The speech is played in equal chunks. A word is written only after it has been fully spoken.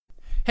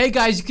Hey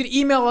guys, you can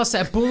email us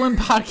at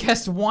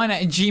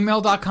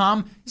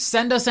boolinpodcast1@gmail.com.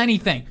 Send us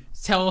anything.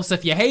 Tell us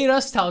if you hate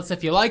us. Tell us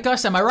if you like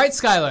us. Am I right,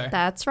 Skylar?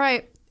 That's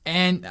right.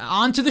 And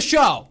on to the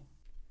show.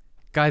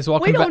 Guys,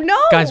 welcome We don't know.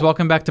 Guys,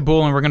 welcome back to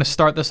Boolin. We're going to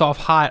start this off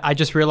hot. I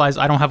just realized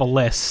I don't have a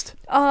list.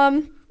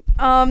 I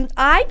can't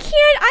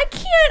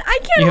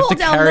You have hold to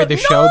down carry the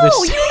show No,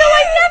 this- you know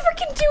I never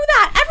can do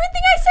that.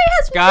 Everything I say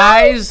has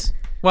Guys,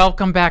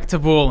 welcome back to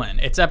Boolin.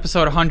 It's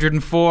episode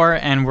 104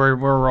 and we're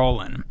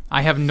rolling.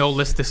 I have no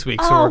list this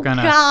week, so Oh we're going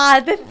to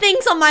God, the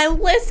things on my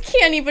list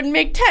can't even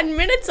make 10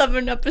 minutes of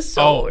an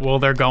episode. Oh, well,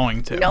 they're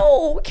going to.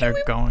 No, They're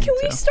going can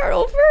we to. start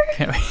over?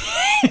 Can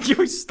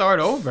we start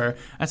over?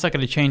 That's not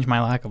going to change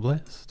my lack of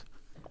list.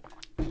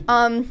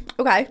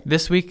 Okay.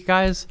 This week,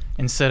 guys,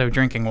 instead of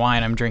drinking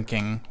wine, I'm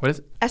drinking, what is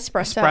it?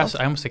 Espresso. Espresso.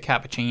 I almost said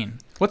cappuccino.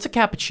 What's a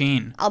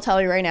cappuccino? I'll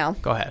tell you right now.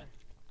 Go ahead.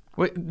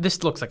 Wait,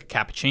 this looks like a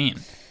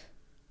cappuccino.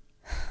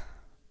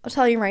 I'll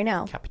tell you right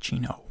now.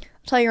 Cappuccino. I'll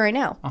tell you right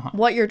now.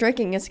 What you're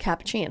drinking is a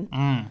cappuccino.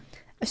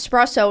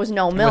 Espresso is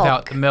no milk.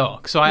 Without the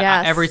milk. So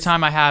Yes. every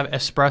time I have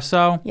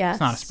espresso, Yes.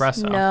 it's not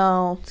espresso.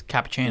 No. It's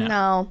cappuccino.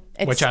 No.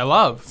 It's Which I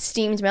love.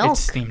 steamed milk.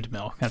 It's steamed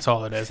milk. That's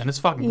all it is. And it's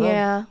fucking good.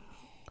 Yeah.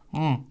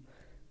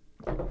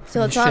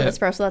 So it's not Shit.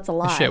 espresso, that's a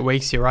lie. This shit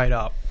wakes you right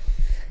up.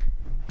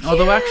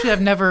 Although actually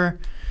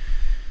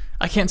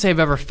I can't say I've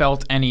ever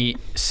felt any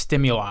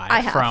stimuli I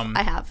have. from.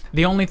 I have.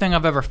 The only thing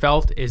I've ever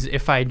felt is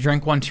if I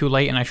drink one too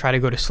late and I try to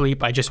go to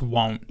sleep, I just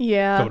won't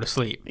Yeah. go to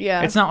sleep.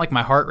 Yeah. It's not like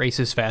my heart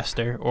races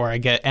faster or I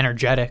get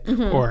energetic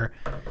Mm-hmm. or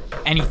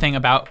anything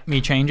about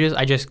me changes.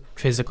 I just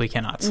physically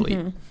cannot sleep.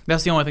 Mm-hmm.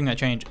 That's the only thing that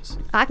changes.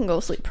 I can go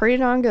to sleep pretty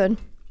darn good.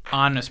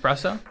 On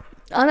espresso?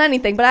 On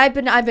anything, but I've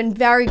been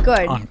very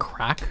good. On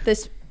crack?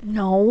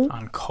 No.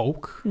 On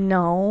coke?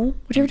 No.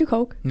 Would you ever do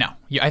coke? No.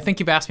 I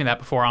think you've asked me that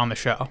before on the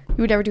show. You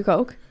would never do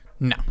coke?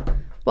 No.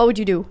 What would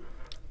you do?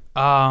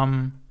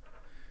 I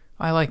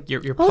like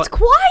you're Oh, it's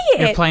quiet.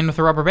 You're playing with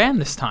a rubber band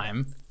this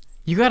time.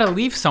 You gotta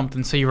leave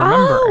something so you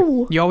remember.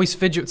 Oh. You always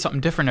fidget with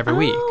something different every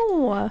week.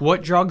 Oh.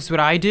 What drugs would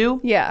I do?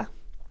 Yeah.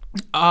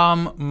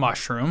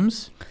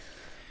 Mushrooms.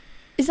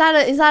 Is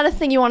that a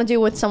thing you want to do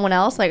with someone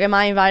else? Like, am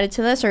I invited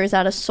to this, or is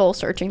that a soul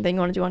searching thing you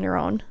want to do on your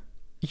own?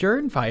 You're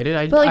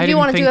invited. But, like, I do you didn't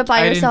wanna do think- it by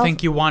I yourself? didn't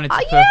think you wanted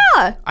to.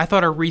 Yeah. I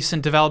thought a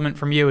recent development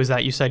from you is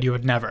that you said you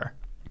would never.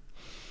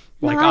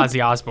 Like No, I-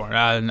 Ozzy Osbourne.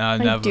 No, I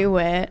never. do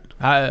it.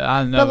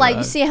 I never. But, like,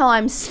 you see how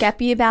I'm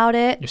skeppy about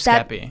it? You're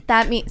skeppy.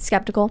 That means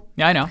skeptical.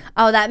 Yeah, I know.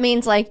 Oh, that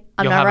means, like,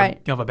 I'm You'll not have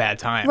right. you'll have a bad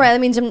time. Right,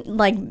 that means I'm,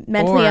 like,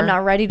 mentally I'm Or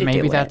not ready to do it.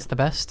 Maybe that's the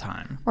best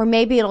time. Or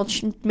maybe it'll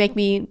make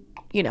me,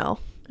 it'll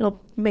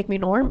make me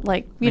normal.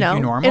 Like, Make you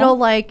normal? it'll,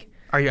 like,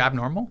 Are you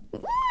abnormal?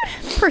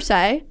 per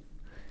se.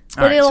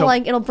 But Alright, so-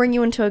 it'll bring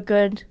you into a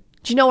good...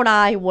 Do you know what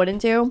I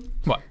wouldn't do?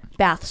 What?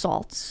 Bath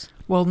salts.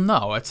 Well,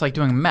 no. It's like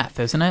doing meth,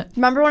 isn't it?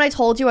 Remember when I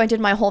told you I did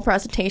my whole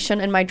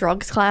presentation in my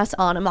drugs class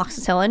on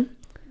amoxicillin?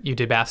 You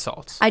did bath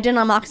salts. I did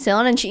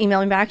amoxicillin, and she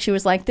emailed me back. She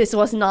was like, "This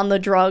wasn't on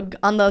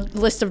the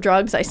list of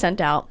drugs I sent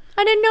out."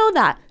 I didn't know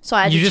that, so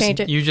I had to change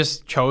it. You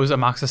just chose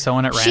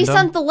amoxicillin at She random?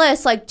 sent the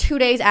list like 2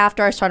 days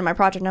after I started my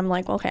project, and I'm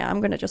like, "Okay,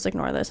 I'm gonna just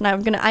ignore this." And I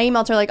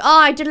emailed her like, "Oh,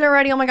 I did it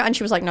already. Oh my god!" And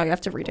she was like, "No, you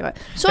have to redo it."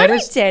 So I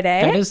did it.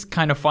 That is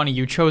kind of funny.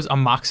 You chose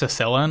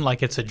amoxicillin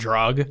like it's a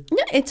drug.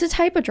 Yeah, it's a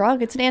type of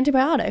drug. It's an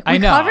antibiotic. I We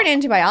know. covered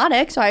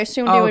antibiotics, so I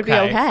assumed it would be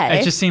okay.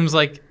 It just seems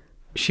like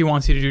she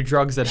wants you to do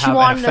drugs that She have an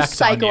wanted a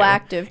effect on you.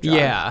 psychoactive drug.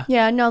 Yeah.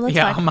 Yeah, no, that's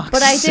Yeah, fine.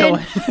 But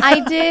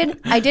amoxicillin.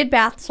 I did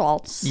bath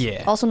salts.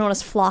 Yeah. Also known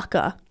as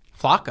Flocka.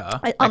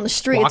 Flocka? On the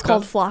street, it's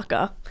called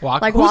Flocka.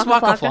 Waka? Like Who's Waka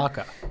Waka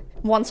Flocka. Flocka?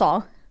 One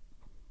song.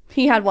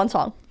 He had one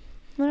song.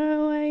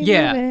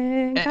 Yeah.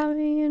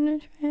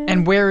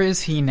 And where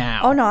is he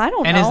now? Oh, no, I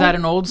don't And know. is that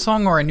an old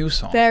song or a new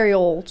song? Very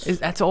old.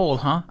 That's old,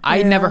 huh?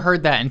 I never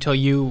heard that until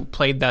you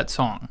played that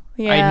song.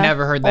 Yeah. I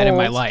never heard that in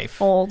my Old.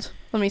 life. Old.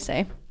 Let me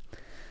see.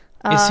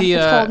 Is he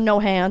It's called No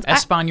Hands.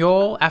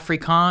 Espanol,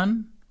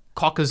 Afrikaan,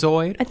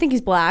 Caucasoid? I think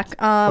he's black.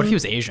 What if he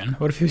was Asian?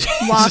 What if he was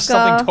just Waka.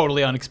 something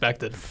totally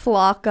unexpected?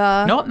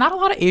 Flocka. No, not a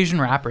lot of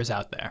Asian rappers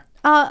out there.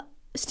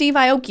 Steve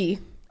Aoki.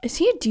 Is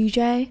he a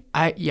DJ?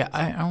 I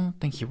don't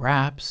think he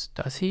raps.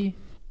 Does he?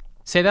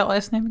 Say that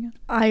last name again.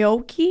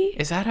 Aoki?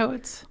 Is that how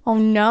it's? Oh,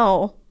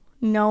 no.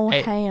 No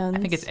hands. I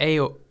think it's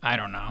I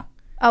don't know.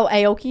 Oh,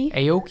 Aoki?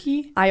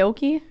 Aoki?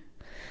 Aoki?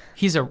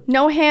 He's a.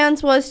 No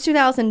Hands was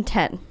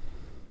 2010.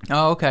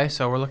 Oh, okay.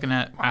 So we're looking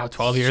at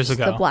 12 years Just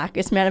ago. the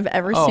blackest man I've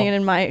ever seen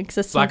in my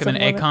existence. Blacker than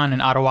of living. Akon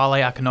and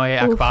Adewale Akinoye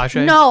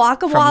Akbaje. No,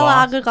 from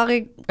Akawala. Lost.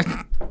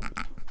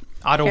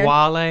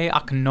 Adewale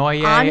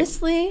Akinoye.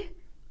 Honestly,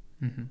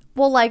 Mm-hmm.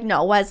 well, like,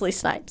 no, Wesley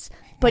Snipes.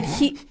 But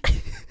he...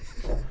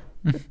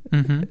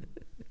 Mm-hmm.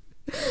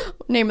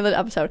 Name of the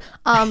episode. He's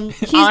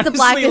Honestly, the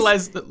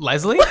blackest...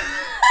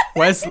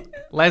 Leslie?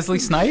 Leslie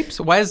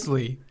Snipes?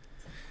 Wesley.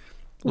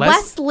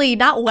 Wesley,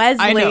 not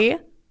Wesley. I know.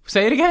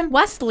 Say it again.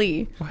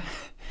 Wesley.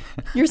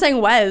 You're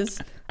saying Wes.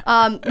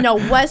 No,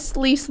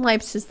 Wesley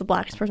Snipes is the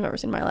blackest person I've ever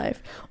seen in my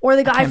life. Or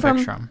the guy can't from...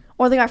 picture him.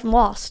 Or the guy from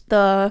Lost.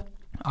 The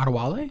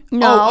Adewale?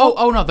 No.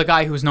 Oh, no, the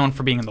guy who's known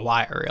for being in The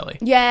Wire, really.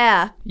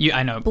 Yeah.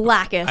 I know.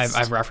 Blackest.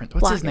 I've referenced.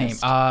 What's his name?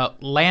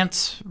 Blackest.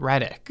 Lance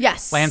Reddick.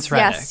 Yes. Lance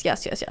Reddick.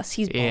 Yes.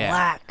 He's Yeah.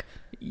 black.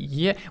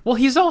 Yeah. Well,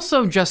 he's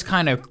also just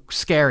kind of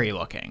scary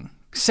looking,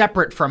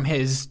 separate from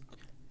his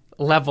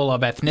level of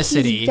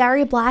ethnicity. He's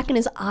very black and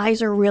his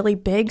eyes are really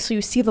big, so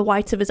you see the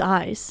whites of his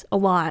eyes a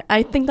lot.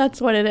 I think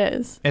that's what it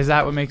is. Is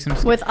that what makes him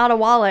scary? With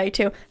Adewale,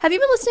 too. Have you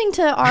been listening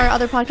to our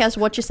other podcast,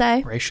 What You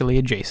Say? Racially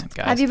adjacent,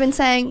 guys. Have you been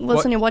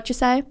listening to What You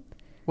Say?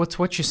 What's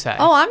What You Say?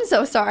 Oh, I'm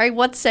so sorry.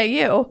 What say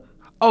you?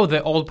 Oh,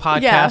 the old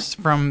podcast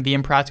from the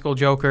Impractical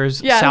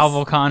Jokers, Yes. Sal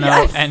Vulcano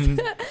Yes.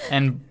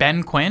 and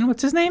Ben Quinn.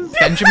 What's his name?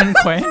 Benjamin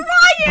Quinn?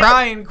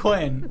 Brian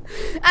Quinn.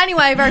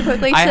 Anyway, very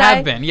quickly, today. I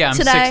have been. Yeah, I'm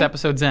today, 6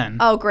 episodes in.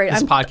 Oh, great.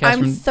 This podcast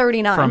I'm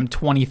 39. from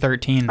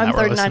 2013 that I'm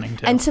we're 39. listening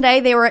to. And today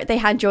they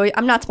had Joey.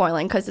 I'm not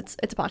spoiling because it's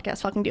a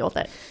podcast. Fucking deal with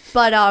it.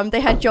 But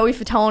they had Joey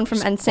Fatone from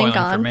NSYNC Spoiling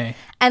on. for me.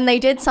 And they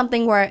did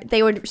something where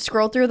they would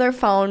scroll through their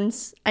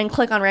phones and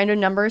click on random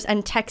numbers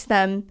and text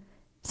them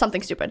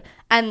something stupid.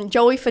 And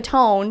Joey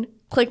Fatone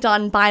clicked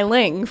on Bai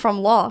Ling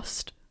from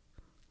Lost,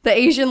 the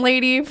Asian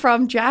lady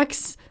from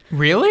Jack's.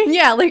 Really?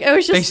 Yeah, like it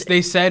was just.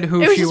 They said who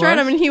it was she just was?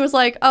 random, and he was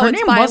like, "Oh, Her it's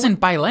name Bai wasn't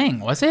Bai Ling,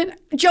 was it?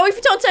 Joey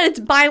Fatone said it's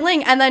Bai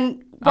Ling, and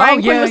then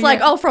Brian Quinn yeah, was like,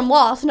 yeah. "Oh, from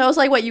Lost," and I was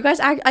like, "What? You guys?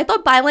 I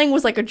thought Bai Ling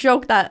was like a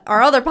joke that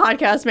our other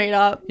podcast made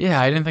up."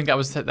 Yeah, I didn't think that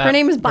was that. Her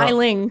name is Bai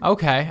Ling.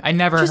 Okay, I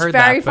never Just heard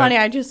that. very but funny.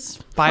 I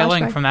just Bai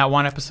Ling flashback. from that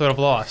one episode of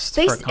Lost.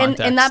 They for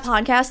context. in that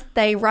podcast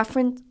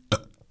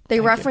they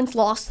reference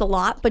Lost a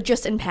lot, but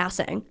just in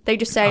passing. They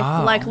just say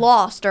like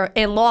Lost or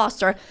in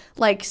Lost or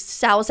like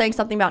Sal was saying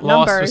something about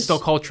Lost numbers. was still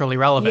culturally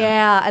relevant.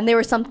 Yeah, and they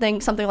were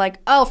something like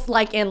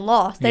like in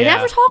Lost. They Yeah.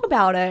 never talk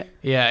about it.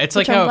 Yeah, it's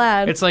Which like I'm how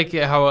glad. it's like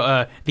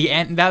how the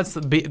end. That's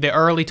the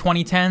early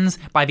 2010s.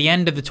 By the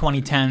end of the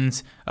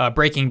 2010s,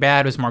 Breaking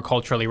Bad was more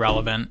culturally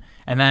relevant.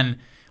 And then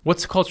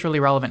what's culturally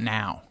relevant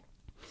now?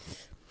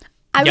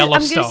 I'm gonna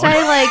Yellowstone.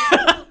 say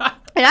like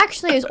it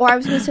actually is, or I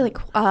was gonna say like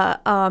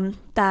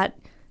that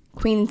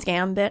Queen's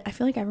Gambit. I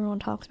feel like everyone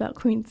talks about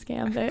Queen's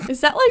Gambit.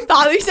 Is that like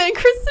Bobby saying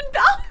Kristen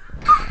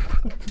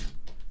Bell?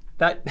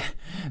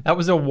 That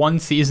was a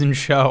 1-season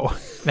show.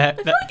 That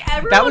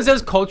everyone- was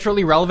as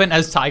culturally relevant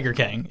as Tiger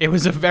King. It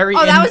was a very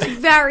Oh, that was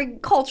very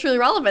culturally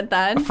relevant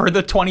then. for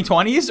the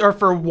 2020s or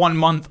for 1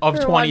 month of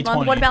For 1 2020.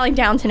 month. What about like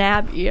Downton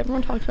Abbey?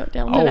 Everyone talks about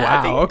Downton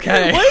Abbey. wow,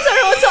 okay. What is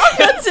everyone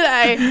talking about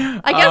today?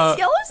 I guess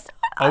Yellowstone.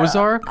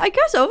 Ozark? I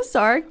guess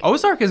Ozark.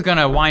 Ozark is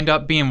gonna wind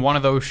up being one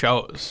of those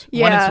shows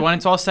Yeah. when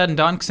it's all said and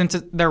done. Since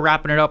they're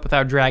wrapping it up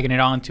without dragging it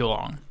on too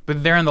long,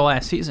 but they're in the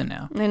last season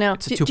now. I know.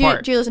 It's a Do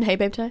 2-part. you listen to Hey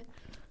Babe today?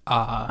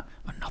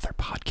 Another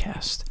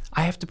podcast.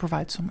 I have to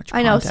provide so much.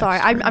 I know. context Sorry,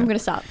 for I'm you. gonna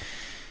stop.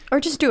 Or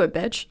just do it,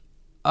 bitch.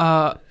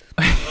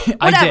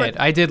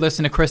 I did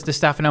listen to Chris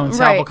DiStefano and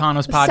Sal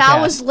Vulcano's podcast.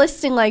 Sal was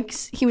listing like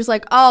he was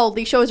like, "Oh,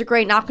 these shows are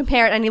great. Now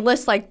compare it," and he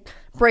lists like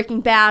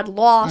Breaking Bad,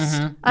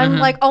 Lost. I'm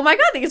like, "Oh my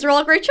god, these are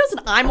all great shows,"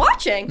 and I'm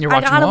watching. You're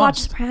watching I gotta watch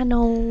Lost.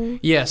 Sopranos.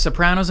 Yeah,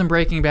 Sopranos and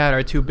Breaking Bad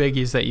are two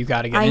biggies that you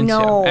got to get I into,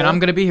 know. and I'm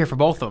gonna be here for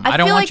both of them. I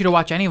don't feel want like- you to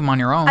watch any of them on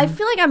your own. I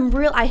feel like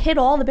I hit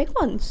all the big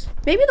ones.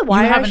 Maybe The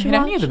Wire. I haven't should hit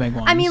any watch. of the big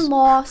I mean, ones.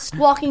 Lost,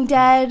 Walking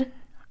Dead.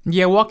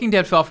 Yeah, Walking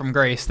Dead fell from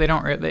grace. They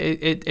don't.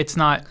 It's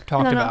not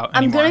talked No, no. about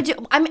I'm anymore. gonna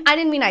do. I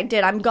didn't mean I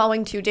did. I'm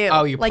going to do.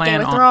 Oh, you like plan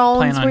Game of on Thrones.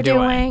 plan on we're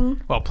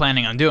doing. Well,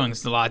 planning on doing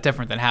is a lot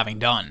different than having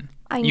done.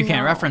 You can't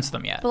know. reference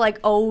them yet. But like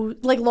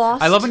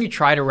Lost. I love when you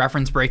try to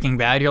reference Breaking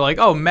Bad. You're like,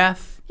 oh,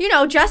 meth. You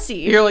know, Jesse.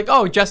 You're like,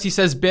 oh, Jesse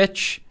says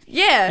bitch.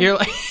 Yeah. You're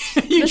like,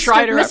 you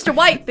try to Mr.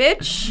 White,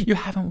 bitch. You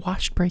haven't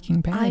watched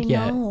Breaking Bad I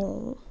yet,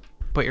 know.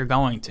 but you're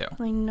going to.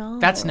 I know.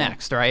 That's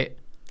next, right?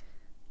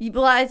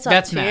 Well, it's up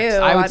That's to next. you.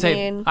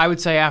 I would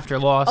say after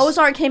Lost.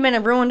 Ozark came in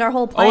and ruined our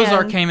whole plan.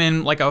 Ozark came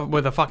in like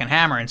with a fucking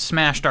hammer and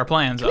smashed our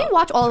plans Can we up.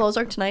 watch all of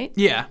Ozark tonight?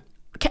 Yeah.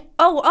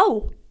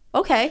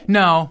 Okay.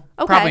 No.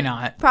 Okay. Probably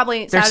not.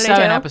 Probably There's Saturday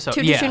 7 too? episodes.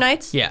 Two yeah. 2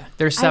 nights? Yeah.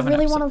 There's 7 I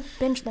really episodes. want to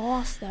binge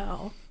Lost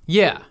though.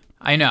 Yeah,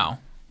 I know.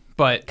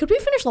 But Could we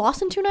finish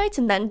Lost in 2 nights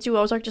and then do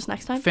Ozark just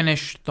next time?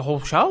 finish the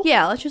whole show?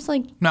 Yeah, let's just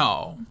like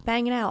No.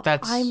 bang it out.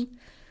 That's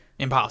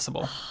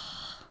impossible.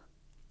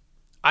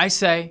 I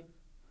say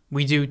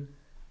we do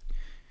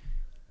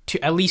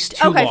at least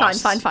 2 Okay,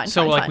 Lost. fine,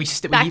 So fine, like fine.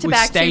 we Back to we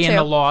back, stay in 2-2.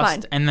 the Lost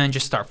Fine. and then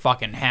just start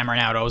fucking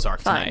hammering out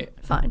Ozark fine, tonight.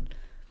 fine.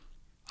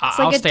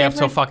 I'll like a stay up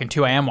till different- fucking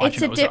 2 a.m.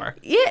 watching Ozark.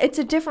 It's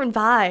a different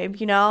vibe,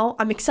 you know?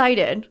 I'm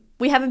excited.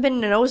 We haven't been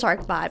in an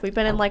Ozark vibe. We've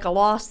been in like a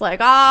Lost, like,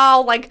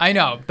 oh, like I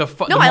know No,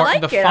 the I more, like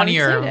the it. I'm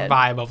funnier excited.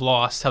 vibe of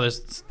Lost. How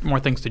there's more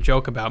things to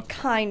joke about.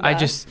 Kinda. I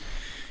just,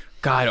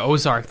 God,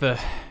 Ozark. The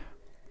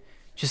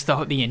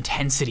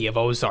intensity of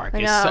Ozark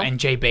is know. and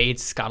Jay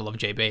Bates. Gotta love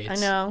Jay Bates. I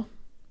know.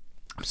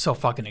 I'm so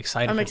fucking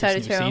excited. I'm for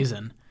excited this new too.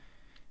 season.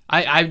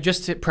 I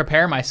just to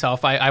prepare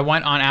myself. I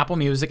went on Apple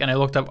Music and I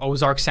looked up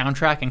Ozark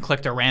soundtrack and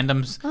clicked a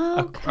random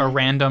song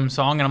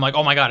and I'm like,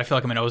 oh my god, I feel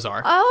like I'm in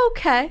Ozark.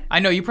 Okay. I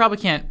know you probably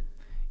can't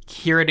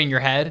hear it in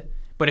your head,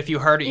 But if you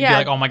heard it, you'd be Yeah.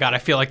 like, oh my God, I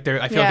feel like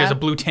there's a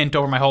blue tint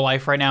over my whole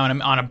life right now, and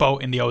I'm on a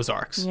boat in the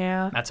Ozarks.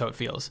 Yeah. That's how it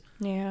feels.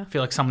 Yeah. I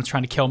feel like someone's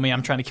trying to kill me.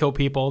 I'm trying to kill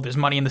people. There's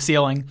money in the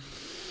ceiling.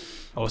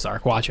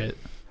 Ozark, watch it.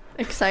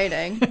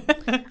 Exciting.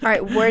 All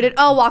right,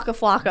 Waka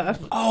Flocka.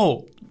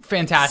 Oh,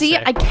 fantastic. See,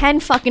 I can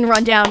fucking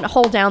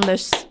hold down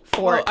this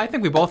fort. Well, I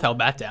think we both held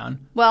that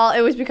down. Well,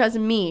 it was because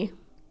of me.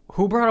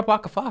 Who brought up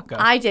Waka Flocka?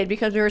 I did,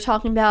 because we were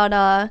talking about,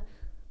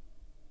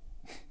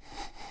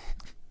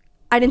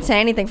 I didn't say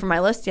anything from my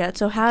list yet,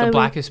 so how the did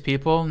Blackest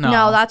People? No.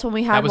 No, that's when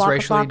we had That was Waka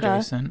racially Flocka.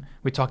 adjacent.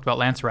 We talked about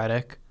Lance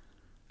Reddick.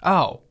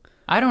 Oh,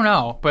 I don't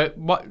know, but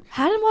what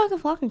How did Waka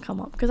Flocka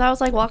come up? Because I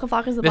was like, Waka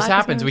Flocka's the this Blackest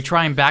happens. Man. We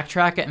try and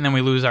backtrack it, and then we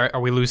lose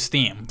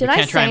steam. Did we I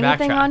can't try say and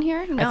anything backtrack. on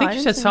here? No, I think I you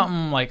didn't said say-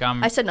 something like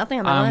I said nothing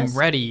on my list.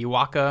 ready,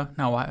 Waka.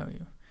 No,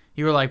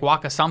 you were like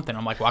Waka something.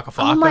 I'm like Waka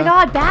Flocka. Oh my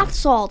God, bath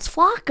salts,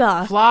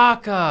 Flocka.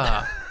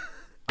 Flocka.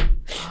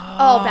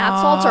 Oh,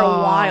 bath salts are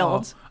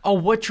wild. Oh,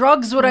 what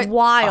drugs would I?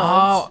 Wild.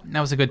 Oh,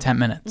 that was a good 10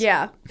 minutes.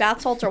 Yeah,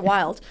 bath salts are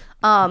wild.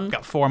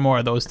 Got 4 more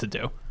of those to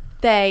do.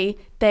 They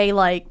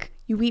like,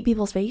 you eat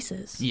people's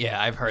faces.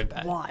 Yeah, I've heard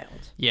that. Wild.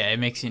 Yeah, it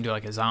makes you into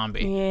like a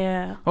zombie.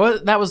 Yeah. Well,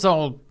 that was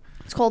all.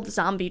 It's called the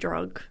zombie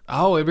drug.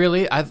 Oh, it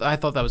really? I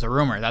thought that was a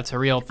rumor. That's a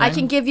real thing. I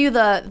can give you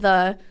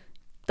the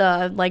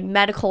like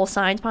medical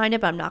science behind it,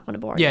 but I'm not going to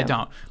bore you. Yeah,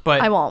 don't.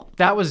 But I won't.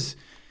 That was.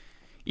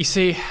 You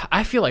see,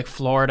 I feel like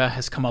Florida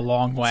has come a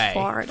long way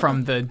Florida.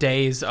 from the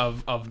days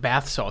of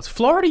bath salts.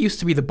 Florida used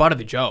to be the butt of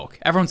the joke.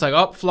 Everyone's like,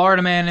 "Oh,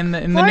 Florida man in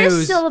the Florida's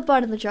news." still the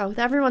butt of the joke.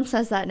 Everyone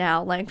says that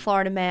now, like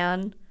Florida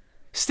man.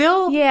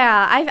 Still?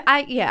 Yeah,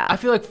 yeah. I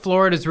feel like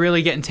Florida's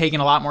really getting taken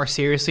a lot more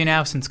seriously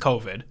now since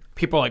COVID.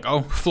 People are like,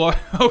 "Oh, Florida,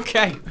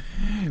 okay,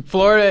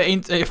 Florida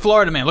ain't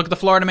Florida man. Look at the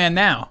Florida man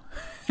now."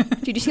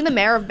 Did you see the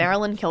mayor of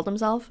Maryland killed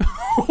himself?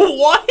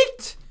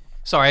 What?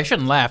 Sorry, I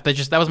shouldn't laugh.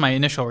 That was my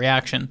initial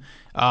reaction.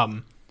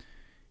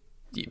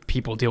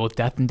 People deal with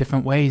death in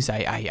different ways.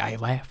 I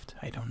laughed.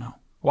 I don't know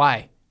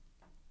why.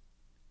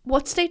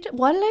 What state?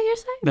 What did I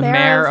just say? The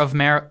mayor of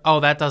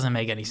Oh, that doesn't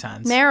make any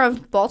sense. Mayor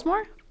of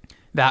Baltimore,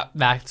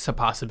 That's a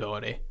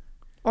possibility.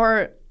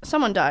 or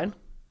someone died.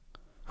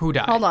 Who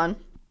died? Hold on.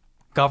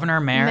 Governor,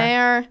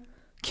 Mayor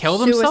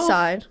killed himself.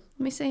 suicide.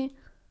 Let me see.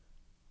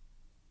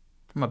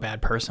 I'm a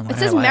bad person. Why It did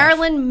I says laugh?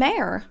 Maryland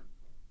mayor.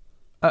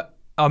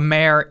 A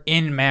mayor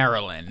in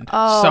Maryland.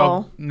 Oh.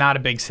 So not a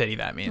big city.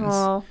 That means.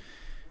 Oh,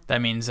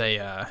 That means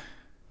a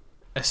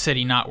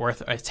city not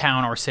worth a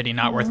town or city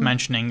not worth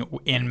mentioning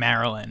in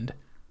Maryland.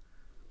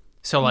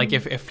 So like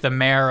if the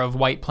mayor of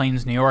White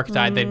Plains, New York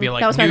died, they'd be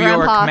like that was my New York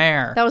grandpa.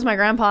 mayor. That was my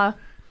grandpa.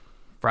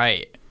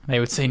 Right. They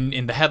would say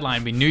in the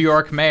headline be New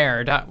York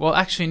mayor. Well,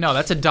 actually no,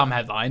 that's a dumb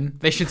headline.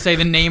 They should say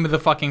the name of the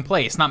fucking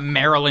place, not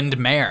Maryland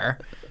mayor.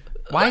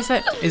 Why is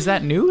that? Is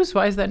that news?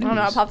 Why is that news? I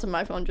don't know. It popped in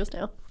my phone just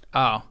now.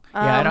 Oh,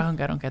 yeah, I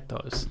don't get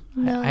those.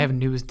 no. I have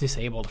news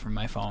disabled from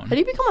my phone. How do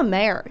you become a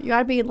mayor? You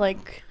gotta be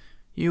like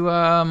You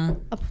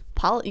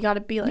you gotta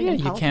be like yeah, in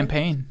you politics.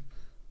 campaign.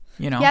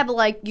 You know. Yeah, but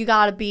like you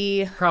gotta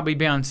be. Probably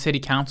be on city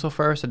council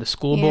first, or the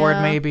school board,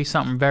 Yeah. maybe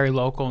something very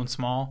local and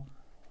small.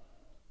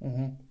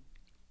 And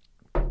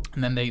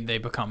then they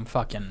become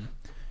fucking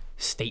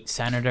state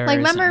senators. Like,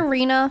 remember and-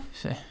 Rena?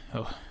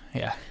 Oh,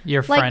 yeah,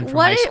 your Like, friend from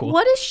high school.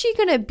 what is she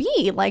gonna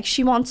be? Like,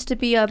 she wants to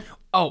be a.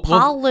 Oh,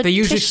 well, they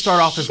usually start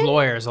off as politician?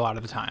 lawyers a lot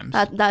of the times.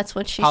 That's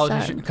what she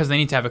Politician, said. because they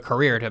need to have a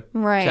career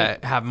to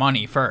have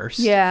money first.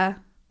 Yeah.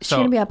 Is she So-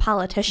 gonna be a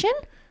politician?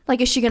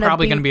 Like, is she gonna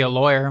Probably be, going to be a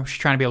lawyer. She's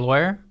trying to be a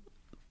lawyer.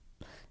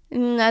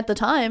 at the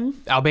time?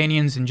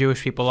 Albanians and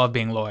Jewish people love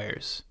being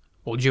lawyers.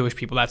 Well, Jewish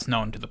people, that's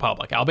known to the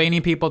public.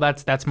 Albanian people,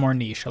 that's more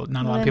niche. Not a lot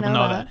of didn't people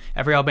know know that.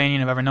 Every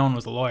Albanian I've ever known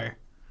was a lawyer.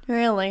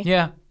 Really?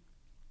 Yeah.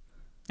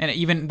 And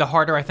even the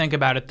harder I think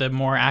about it, the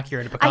more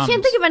accurate it becomes. I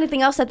can't think of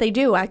anything else that they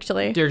do.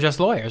 Actually, They're just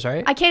lawyers,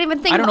 right? I can't even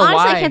think. I don't know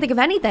Honestly, why. I can't think of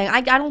anything.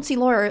 I don't see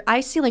lawyer. I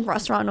see like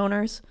restaurant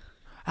owners.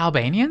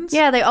 Albanians?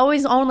 Yeah, they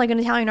always own like an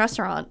Italian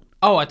restaurant.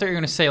 Oh, I thought you were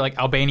going to say like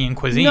Albanian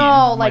cuisine. No,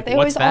 I'm like they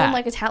always what's that?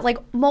 own like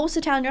most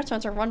Italian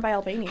restaurants are run by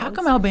Albanians. How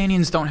come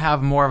Albanians don't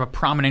have more of a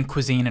prominent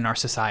cuisine in our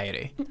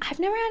society? I've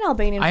never had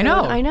Albanian food. I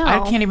know. I know. I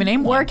can't even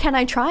name one. Where can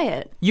I try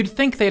it? You'd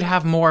think they'd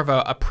have more of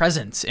a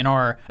presence in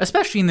our,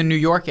 especially in the New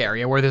York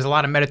area where there's a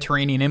lot of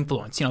Mediterranean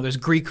influence. You know, there's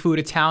Greek food,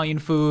 Italian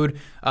food,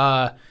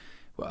 Yeah.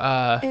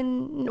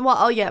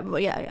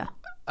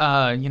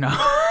 you know,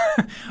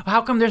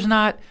 how come there's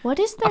not What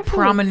is their a food?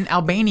 prominent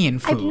Albanian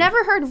food? I've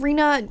never heard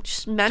Rena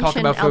just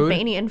mention about food?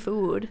 Albanian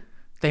food.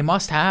 They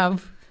must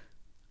have,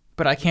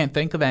 but I can't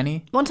think of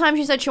any. One time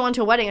she said she went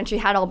to a wedding and she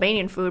had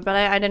Albanian food, but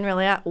I didn't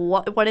really ask,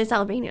 what is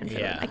Albanian food?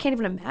 Yeah. I can't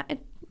even imagine.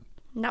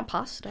 Not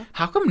pasta.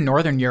 How come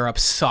Northern Europe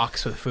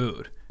sucks with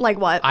food? Like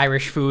what?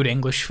 Irish food,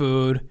 English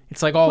food.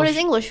 It's like all. What is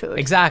English food?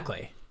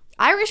 Exactly.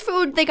 Irish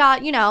food, they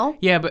got,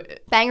 Yeah,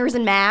 but bangers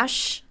and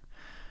mash.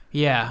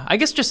 yeah, I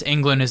guess just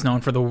England is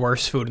known for the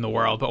worst food in the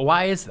world. But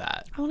why is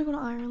that? I want to go to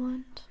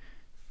Ireland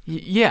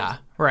Yeah,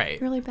 right.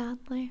 really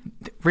badly.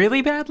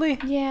 Really badly?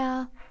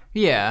 Yeah.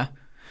 Yeah.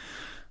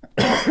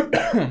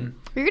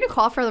 You're going to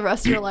cough for the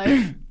rest of your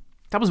life.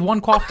 That was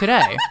one cough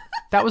today.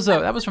 That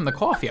was from the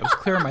coffee. I was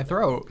clearing my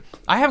throat.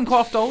 I haven't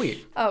coughed all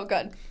week. Oh,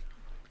 good.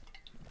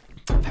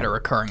 I've had a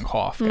recurring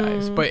cough,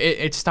 guys, but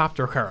it stopped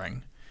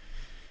recurring.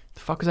 The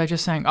fuck was I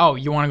just saying? Oh,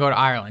 you want to go to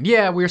Ireland?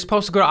 Yeah, we were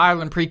supposed to go to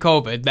Ireland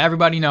pre-COVID.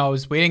 Everybody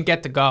knows we didn't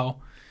get to go,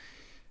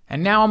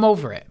 and now I'm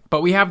over it.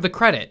 But we have the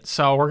credit,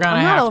 so we're gonna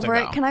I'm have not to over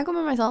go. it. Can I go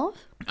by myself?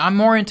 I'm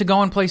more into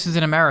going places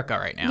in America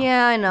right now.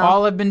 Yeah, I know.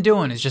 All I've been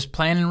doing is just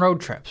planning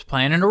road trips,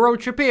 planning a road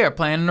trip here,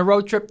 planning a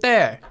road trip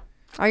there.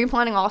 Are you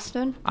planning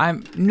Austin?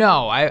 I've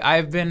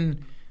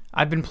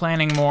been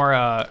planning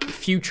more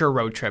future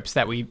road trips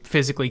that we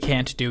physically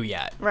can't do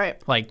yet.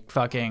 Right. Like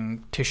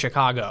fucking to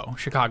Chicago.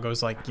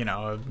 Chicago's like,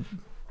 a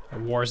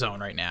war zone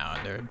right now.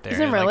 They're Is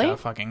it in really? like a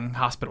fucking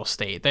hospital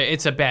state.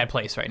 It's a bad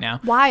place right now.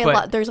 Why?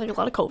 But- There's like a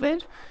lot of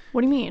COVID?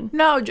 What do you mean?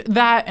 No,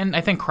 that, and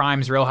I think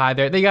crime's real high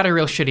there. They got a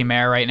real shitty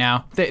mayor right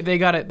now. They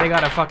got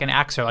a fucking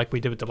axe her like we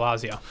did with De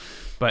Blasio.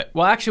 But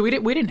well, actually,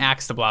 we didn't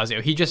axe De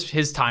Blasio.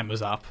 His time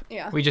was up.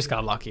 Yeah. We just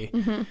got lucky.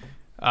 Mm-hmm.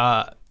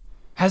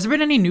 Has there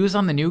been any news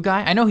on the new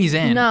guy? I know he's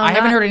in. No, I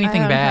haven't heard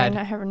anything bad.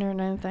 I haven't heard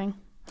anything.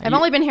 I've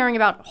only been hearing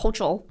about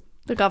Hochul,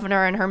 the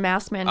governor, and her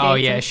mask mandates. Oh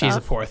yeah, and she's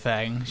a stuff. poor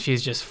thing.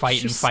 She's just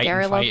fighting She's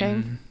scary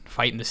looking.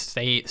 the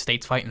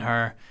state's fighting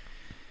her.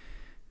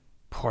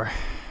 Poor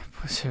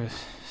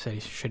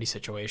shitty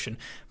situation.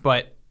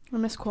 But I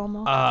miss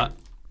Cuomo.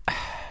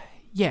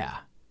 yeah.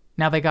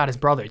 Now they got his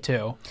brother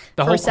too.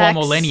 The For whole sex-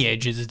 Cuomo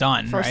lineage is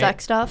done, for right?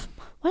 sex stuff.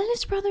 What did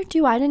his brother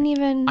do? I didn't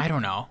even. I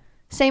don't know.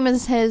 Same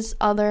as his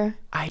other.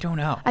 I don't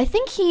know. I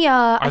think he.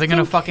 Are they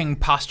gonna fucking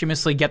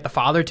posthumously get the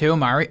father too,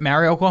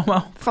 Mario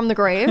Cuomo? from the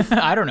grave?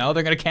 I don't know.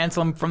 They're gonna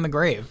cancel him from the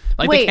grave,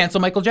 like Wait. they cancel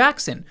Michael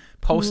Jackson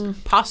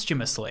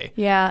posthumously.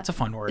 Yeah. It's a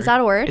fun word. Is that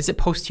a word? Is it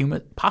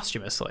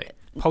posthumously?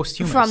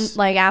 Posthumous. From,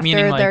 like, after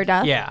Meaning, their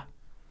death? Yeah.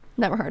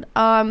 Never heard.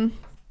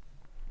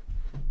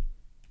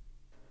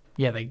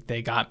 Yeah,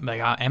 they got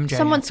MJ.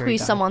 Someone after he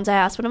squeezed died. someone's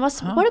ass, but it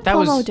must. What did That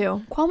Cuomo was-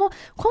 do? Cuomo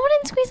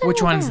didn't squeeze anyone's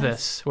Which one's ass.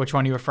 this? Which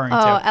one are you referring Oh,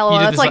 to? LOL, You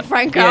did that's this like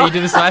Franco. Yeah, you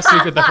did this last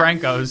week with the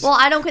Francos. Well,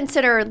 I don't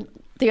consider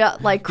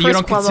the Chris you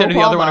don't Cuomo consider the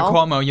other one a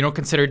Cuomo. Cuomo. You don't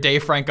consider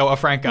Dave Franco a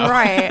Franco.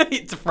 Right.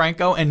 It's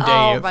Franco and Dave.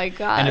 Oh, my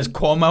God. And it's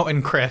Cuomo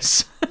and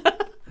Chris.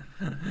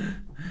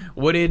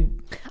 What did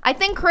I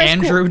think Chris.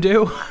 Andrew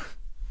do?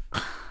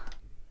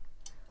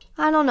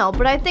 I don't know,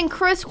 but I think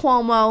Chris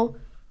Cuomo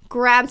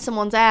grabbed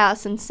someone's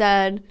ass and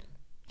said,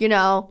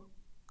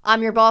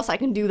 I'm your boss. I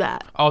can do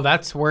that. Oh,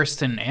 that's worse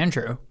than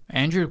Andrew.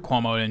 Andrew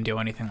Cuomo didn't do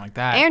anything like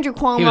that. Andrew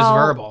Cuomo. He was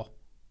verbal.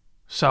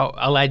 So,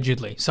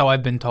 allegedly. So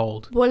I've been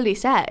told. What did he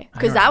say?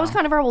 Because don't that was know.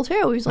 kind of verbal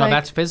too. He's No, like,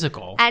 that's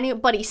physical.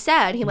 but he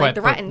said he like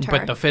threatened her.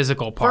 But the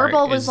physical part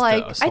verbal was is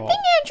like, the I assault. think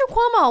Andrew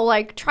Cuomo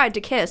like tried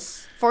to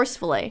kiss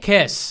forcefully.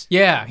 Kiss.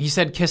 Yeah. He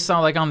said kiss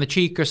on, like on the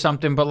cheek or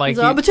something, but like... He's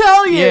like, I'm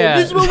Italian. Yeah.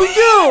 This is what we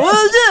do.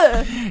 What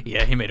is it?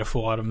 Yeah, he made a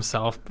fool out of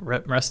himself.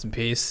 Rest in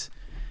peace.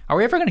 Are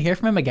we ever going to hear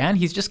from him again?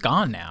 He's just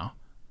gone now.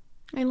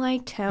 I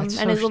liked him That's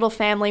and so his little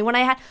family. When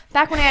I had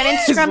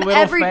His Instagram, little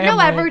every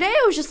family. day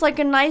it was just like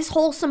a nice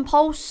wholesome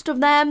post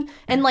of them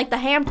and like their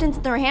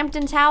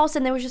Hamptons house,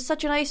 and there was just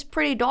such a nice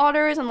pretty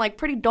daughters and like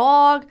pretty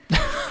dog,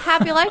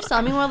 happy lifestyle.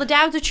 I mean, well, the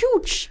dad's a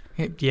chooch,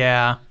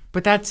 Yeah.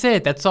 But that's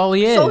it. That's all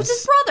he is. so is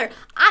his brother.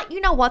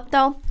 You know what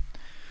though?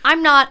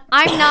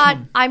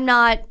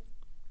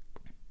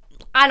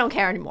 I don't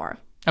care anymore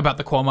About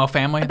the Cuomo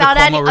family? about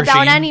the Cuomo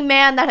regime? any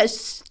man that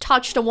has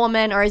touched a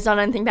woman or has done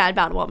anything bad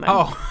about a woman.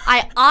 Oh.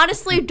 I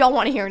honestly don't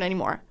want to hear it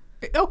anymore.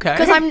 Okay.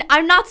 Because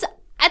I'm not,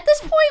 at this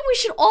point, we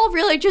should all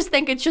really just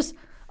think it's just,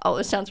 oh,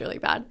 this sounds really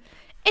bad.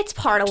 It's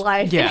part of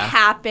life. Yeah. It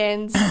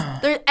happens.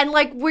 And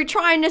like, we're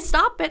trying to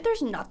stop it.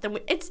 There's nothing.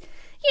 It's,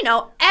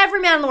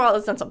 every man in the world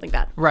has done something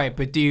bad. Right,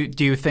 but do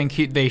you think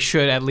they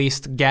should at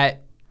least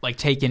get, like,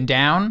 taken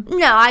down?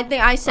 No, I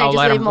say just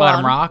leave him alone. let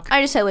him rock?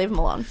 I just say leave him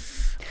alone.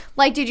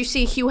 Like, did you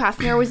see Hugh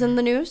Hefner was in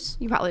the news?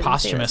 You probably didn't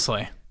see this.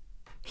 Posthumously.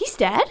 He's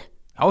dead?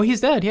 Oh,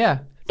 he's dead, yeah.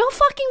 No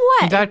fucking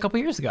way. He died a couple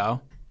years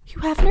ago. Hugh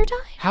Hefner died?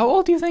 How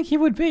old do you think he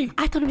would be?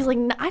 I thought he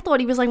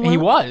was like He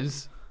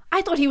was.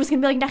 I thought he was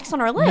gonna be like next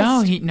on our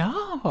list. No.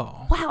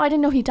 Wow, I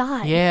didn't know he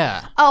died.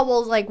 Yeah. Oh,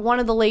 well, like one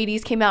of the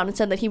ladies came out and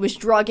said that he was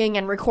drugging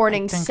and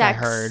recording I think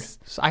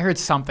sex. I heard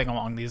something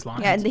along these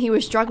lines. Yeah, and he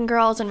was drugging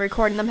girls and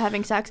recording them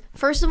having sex.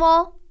 First of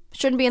all,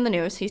 shouldn't be in the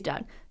news. He's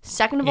dead.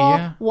 Second of all,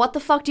 Yeah. what the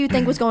fuck do you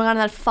think was going on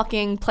in that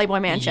fucking Playboy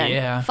Mansion?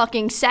 Yeah.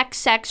 Fucking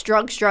sex,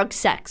 drugs,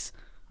 sex.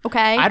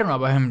 Okay? I don't know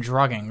about him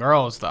drugging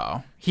girls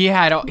though. He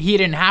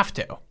didn't have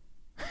to.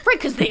 Right,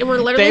 because they were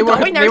literally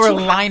going there. They were to-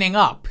 lining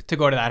up to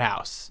go to that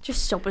house.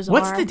 Just so bizarre.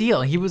 What's the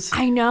deal? He was.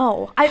 I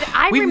know.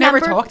 I We've remember,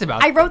 never talked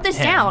about. I wrote this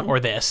him down.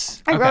 or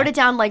this. I Okay. wrote it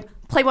down like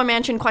Playboy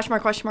Mansion ?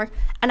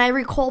 And I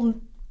recall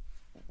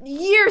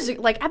years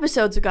like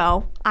episodes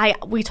ago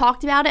we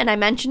talked about it and I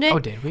mentioned it. Oh,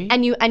 did we?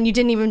 And you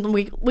didn't even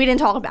we didn't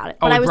talk about it.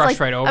 But we I was brushed like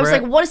right I over was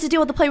it? like, what is the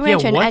deal with the Playboy Yeah,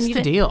 Mansion? what's and you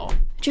the didn't- deal?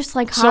 Just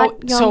like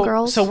hot young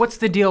girls. So what's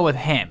the deal with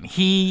him?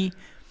 He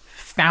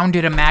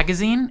founded a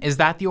magazine. Is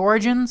that the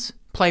origins?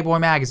 Playboy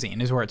magazine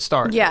is where it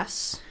started.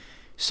 Yes.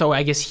 So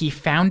I guess he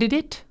founded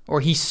it or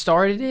he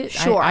started it.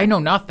 Sure. I know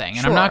nothing,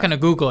 and I'm not Sure. going to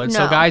Google it.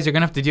 So No. guys, you're going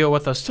to have to deal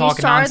with us He talking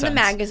started nonsense. the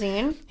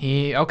magazine,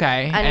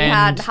 Okay, and he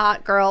had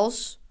hot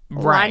girls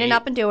lining Right.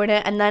 up and doing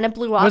it, and then it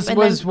blew up. was and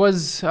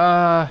was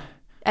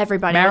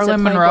everybody Marilyn was a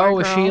Monroe? Playboy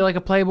Was girl. she like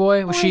a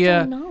Playboy? Was Oh, she I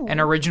don't know. an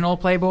original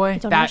Playboy?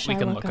 don't know. That Should we I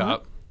can look look up?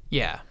 up.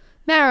 Yeah.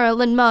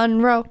 Marilyn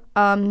Monroe?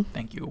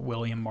 Thank you,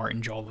 William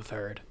Martin Joel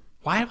III.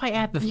 Why do I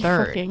add the You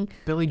third? fucking-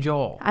 Billy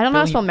Joel. I don't know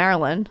how to Billy- spell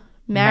Marilyn.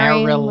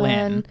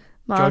 Marilyn.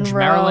 Monroe. Judge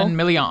Marilyn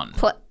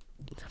Millian.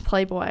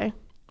 Playboy.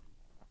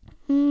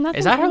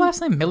 Is that her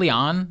last name?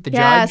 Millian, the judge?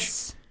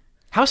 Yes.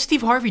 How's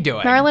Steve Harvey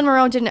doing? Marilyn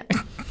Monroe didn't.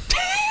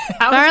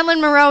 How's-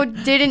 Marilyn Monroe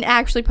didn't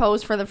actually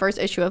pose for the first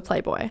issue of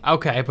Playboy.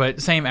 Okay,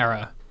 but same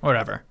era.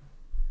 Whatever.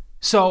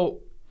 So,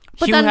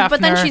 But Hugh then,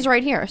 Hefner she's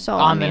right here. So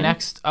on I the mean,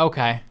 next.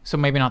 Okay, so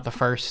maybe not the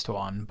first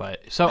one,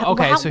 but so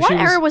okay. So what she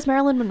era was. was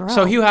Marilyn Monroe?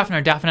 So Hugh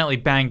Hefner definitely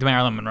banged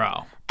Marilyn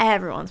Monroe.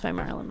 Everyone's by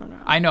Marilyn Monroe.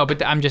 I know,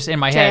 but I'm just in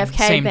my head.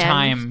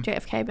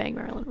 JFK banged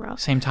Marilyn Monroe.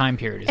 Same time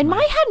period. As In mine.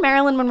 my head,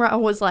 Marilyn Monroe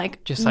was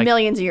like Just like-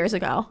 millions of years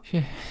ago.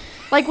 Yeah.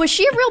 Like, was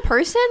she a real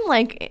person?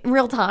 Like, in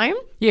real time?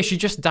 Yeah, she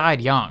just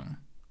died young.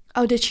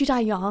 Oh, did she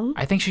die young?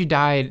 I think she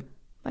died.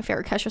 My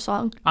favorite Kesha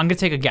song. I'm gonna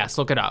take a guess.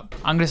 Look it up.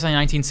 I'm gonna say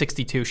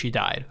 1962. She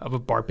died of a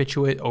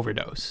barbiturate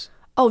overdose.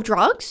 Oh,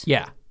 drugs?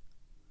 Yeah.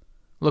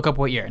 Look up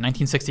what year.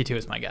 1962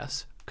 is my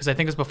guess because I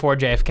think it's before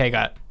JFK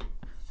got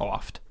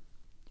offed.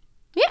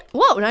 Yeah.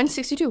 Whoa,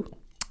 1962.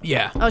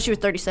 Yeah. Oh, she was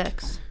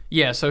 36.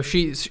 Yeah. So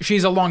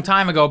she's a long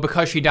time ago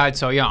because she died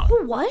so young.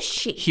 Who was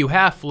she? Hugh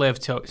Hef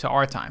lived to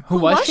our time. Who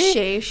was was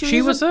she? she? She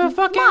was was a a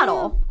fucking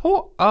model.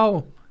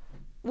 Oh,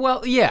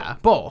 well, yeah,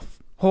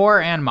 both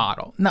whore and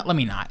model. Not let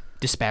me not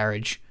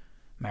disparage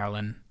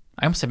Marilyn.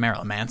 I almost said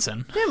Marilyn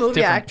Manson. Yeah, movie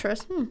Different.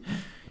 actress.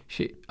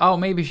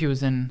 Maybe she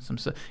was in some.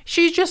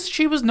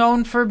 She was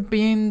known for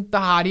being the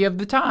hottie of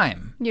the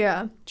time.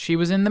 Yeah. She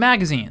was in the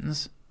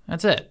magazines.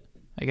 That's it,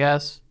 I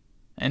guess.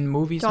 And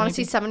movies. Do you want to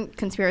maybe? see 7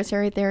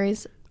 conspiracy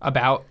theories?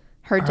 About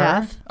Her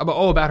death?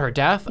 About her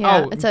death.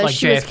 Yeah. Oh, It says like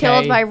she was JFK.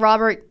 killed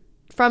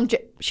by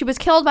she was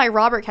killed by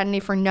Robert Kennedy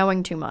for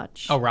knowing too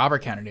much. Oh, Robert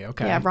Kennedy.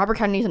 Okay. Yeah, Robert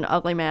Kennedy's an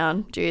ugly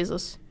man.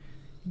 Jesus.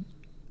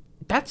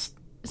 That's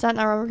Is that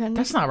not Robert Kennedy?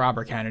 That's not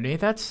Robert Kennedy.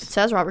 It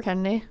says Robert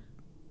Kennedy.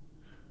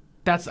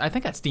 I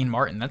think that's Dean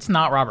Martin. That's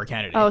not Robert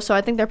Kennedy. Oh, so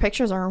I think their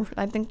pictures are.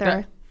 I think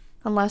they're.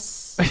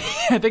 Unless.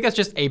 I think that's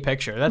just a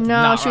picture. That's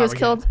No, not she was Robert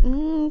killed.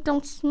 Kennedy.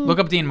 Don't. Look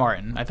up Dean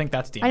Martin. I think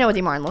that's Dean. I know what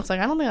Dean Martin looks like.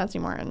 I don't think that's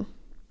Dean Martin.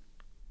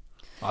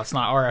 Well, it's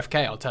not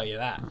RFK. I'll tell you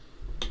that.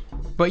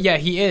 But yeah,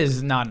 he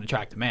is not an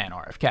attractive man,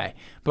 RFK.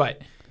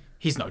 But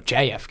he's no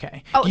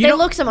JFK. Oh, You they know-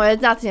 look similar.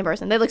 It's not the same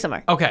person. They look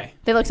similar. Okay,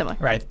 They look similar.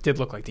 right. It did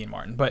look like Dean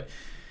Martin, but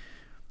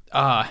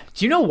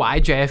do you know why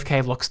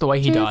JFK looks the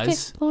way he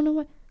does? Blown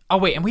away. Oh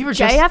wait, and we were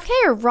just JFK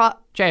or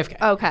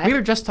JFK. Okay. We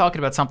were just talking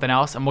about something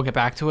else, and we'll get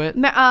back to it.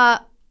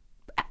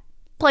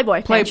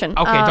 Playboy Mansion.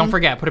 Okay, don't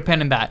forget. Put a pin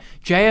in that.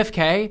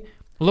 JFK.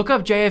 Look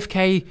up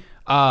JFK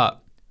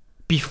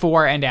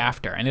before and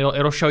after, and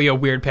it'll show you a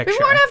weird picture.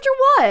 Before and after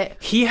what?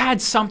 He had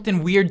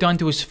something weird done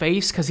to his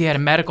face because he had a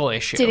medical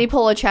issue. Did he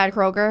pull a Chad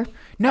Kroger?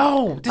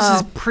 No, this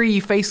is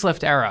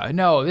pre-facelift era.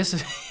 No, this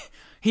is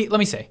Let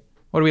me see.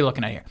 What are we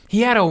looking at here?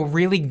 He had a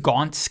really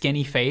gaunt,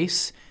 skinny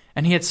face,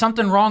 and he had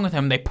something wrong with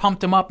him. They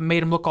pumped him up and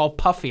made him look all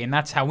puffy, and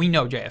that's how we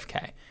know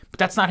JFK. But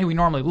that's not how he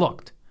normally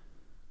looked.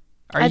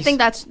 I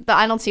think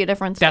I don't see a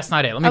difference. That's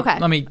not it.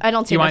 Let me. I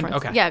don't see a want-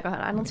 difference. Okay. Yeah, go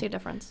ahead. I don't see a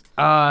difference.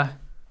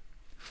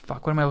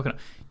 Fuck. What am I looking at?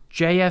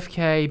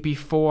 JFK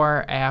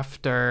before,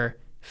 after,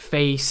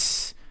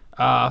 face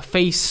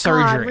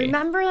surgery. God,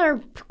 remember there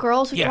were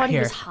girls who Yeah, thought he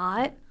here. was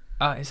hot?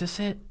 Is this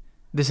it?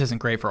 This isn't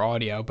great for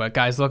audio, but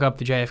guys, look up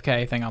the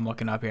JFK thing I'm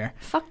looking up here.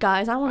 Fuck,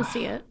 guys. I want to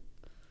see it.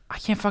 I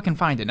can't fucking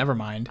find it. Never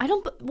mind.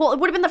 Well, it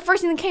would have been the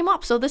first thing that came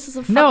up, so this is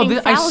a fucking No,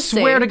 I fallacy.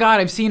 swear to God,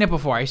 I've seen it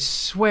before. I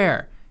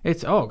swear.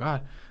 It's, oh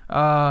God.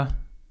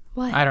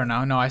 What? I don't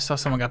know. No, I saw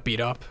someone got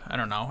beat up. I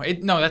don't know.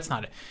 No, that's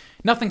not it.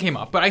 Nothing came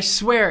up. But I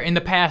swear in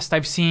the past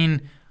I've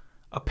seen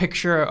a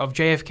picture of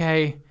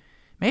JFK.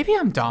 Maybe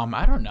I'm dumb.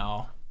 I don't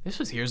know. This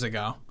was years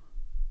ago.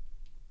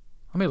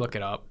 Let me look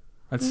it up.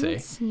 Let's see.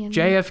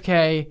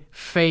 JFK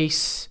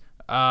face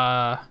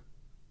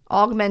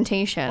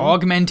Augmentation.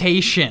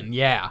 augmentation.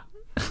 Yeah.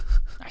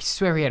 I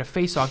swear he had a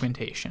face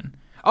augmentation.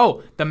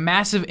 Oh, the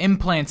massive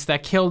implants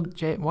that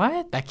killed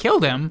what? That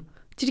killed him?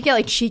 Did you get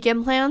like cheek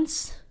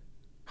implants?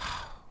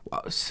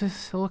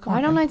 Silicone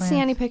Why don't I see implants?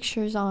 any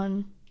pictures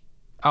on?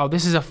 Oh,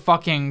 this is a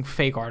fucking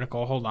fake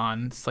article. Hold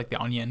on. It's like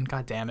The Onion.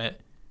 God damn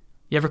it.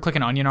 You ever click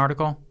an Onion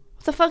article?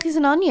 What the fuck is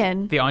an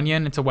onion? The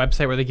Onion, it's a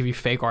website where they give you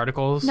fake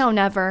articles. No,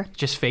 never.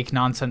 Just fake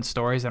nonsense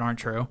stories that aren't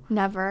true.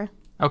 Never.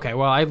 Okay,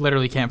 well, I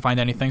literally can't find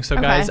anything. So,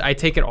 Okay. guys, I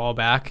take it all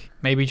back.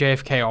 Maybe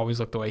JFK always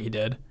looked the way he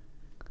did.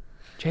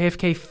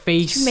 JFK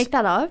face. Did you make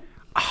that up?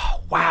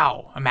 Oh,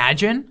 wow.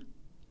 Imagine.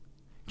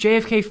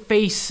 JFK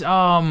face,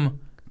 the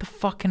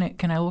fuck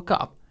can I look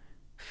up?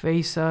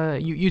 Face,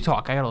 you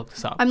talk. I gotta look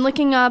this up. I'm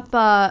looking up,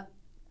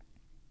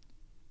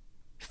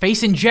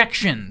 Face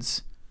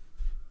injections.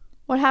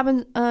 what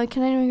happens,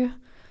 can I know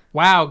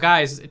Wow,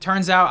 guys, it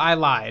turns out I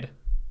lied.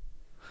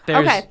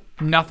 There's Okay.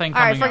 nothing All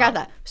coming right, forgot up.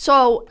 that.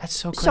 So That's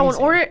so crazy. So in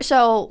order,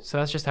 so So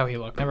that's just how he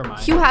looked. Never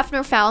mind. Hugh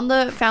Hefner found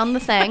the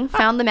thing,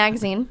 found the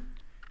magazine.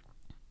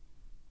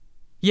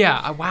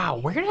 Yeah. Wow.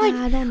 Where did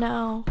I don't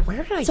know.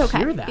 Where did I okay.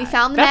 hear that? He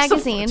found the That's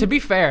magazine. to be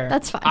fair,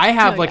 That's fine. I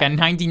have No, like yeah. a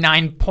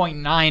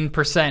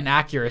 99.9%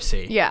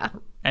 accuracy. Yeah.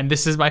 And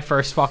this is my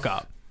first fuck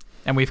up.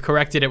 And we've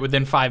corrected it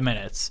within 5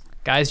 minutes.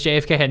 Guys,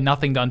 JFK had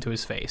nothing done to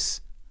his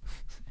face.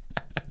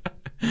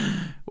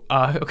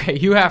 Okay,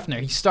 Hugh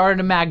Hefner. He started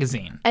a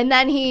magazine. And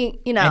then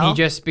he, And he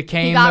just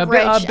became he got a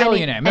rich,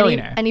 billionaire,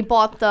 millionaire. and he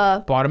bought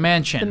the Bought a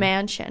mansion.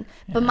 mansion.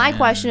 But my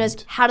question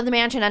is, how did the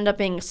mansion end up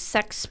being a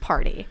sex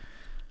party?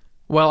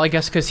 Well, I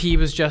guess because he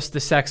was just the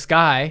sex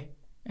guy.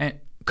 And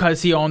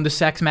because he owned the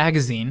sex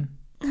magazine.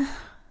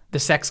 The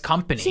sex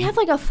company. Does he have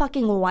like a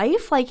fucking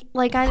wife? Like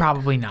I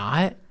Probably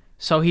not.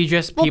 So he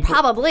just well, people.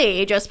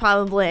 probably,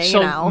 So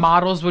you know.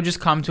 models would just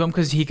come to him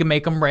because he can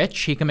make them rich.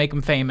 He can make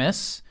them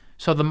famous.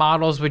 So the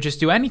models would just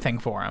do anything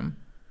for him.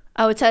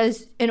 Oh, it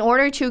says, in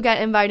order to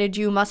get invited,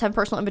 you must have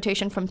personal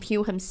invitation from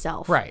Hugh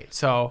himself. Right.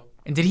 So,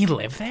 and did he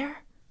live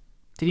there?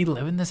 Did he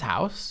live in this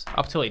house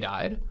up till he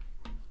died?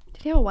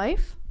 Did he have a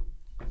wife?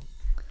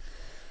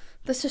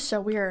 This is so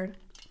weird.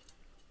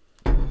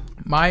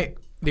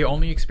 The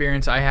only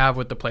experience I have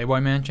with the Playboy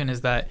Mansion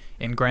is that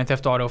in Grand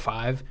Theft Auto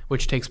 5,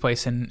 which takes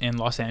place in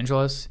Los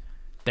Angeles,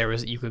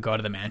 you could go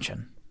to the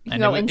mansion. You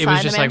And go it was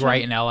inside just the like mansion?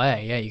 right in LA.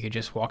 Yeah, you could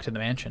just walk to the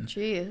mansion.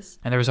 Jeez.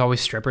 And there was always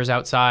strippers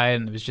outside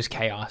and it was just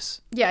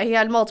chaos. Yeah, he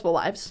had multiple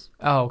wives.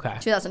 Oh, okay.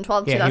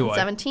 2012, Yeah, he would.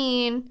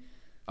 2017.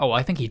 Oh, well,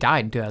 I think he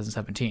died in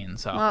 2017,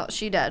 so. Well,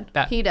 she did.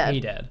 He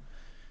did. did.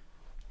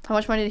 How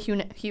much money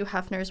did Hugh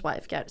Hefner's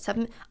wife get? I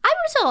would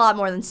have said a lot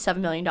more than $7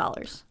 million.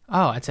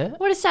 Oh, that's it?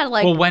 Would have said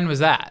like Well, when was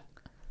that?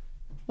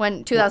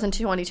 when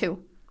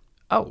 2022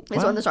 Oh,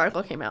 is when this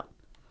article came out.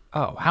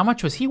 Oh, how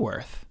much was he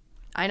worth?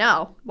 I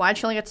know. Why'd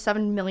she only get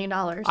 $7 million?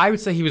 I would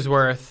say he was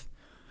worth.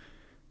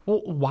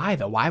 Well, why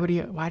though? Why do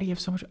you have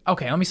so much?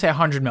 Okay, let me say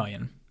 $100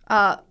 million.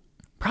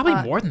 Probably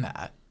more than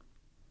that.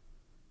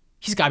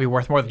 He's got to be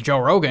worth more than Joe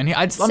Rogan. Let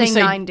me saying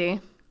say 90.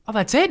 Oh,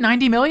 that's it?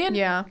 90 million?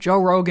 Yeah. Joe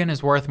Rogan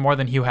is worth more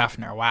than Hugh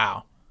Hefner.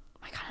 Wow. Oh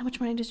my God, how much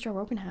money does Joe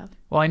Rogan have?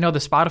 Well, I know the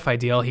Spotify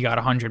deal. He got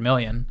 100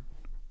 million.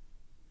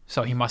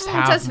 So he must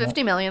have. It says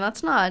 50 million.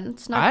 That's not.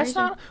 It's not. That's crazy.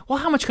 not. Well,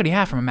 how much could he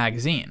have from a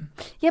magazine?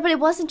 Yeah, but it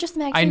wasn't just the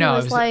magazine. I know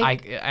It was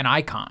like an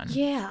icon.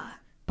 yeah.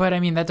 But I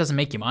mean, that doesn't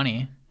make you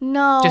money.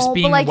 No, Just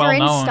being but like you're in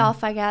well-known.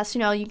 stuff, I guess. You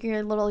know, you're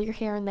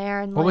here and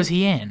there, and What like, was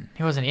he in?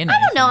 He wasn't in. I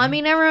don't know. I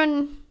mean,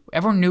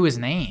 Everyone knew his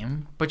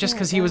name, but just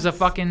because he was a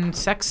fucking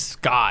sex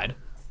god,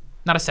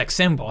 not a sex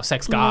symbol, a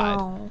sex god.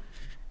 no.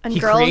 And He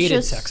girls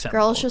created sex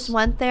girls symbols. just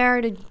went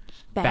there to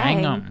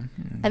Bang them.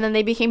 and then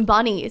they became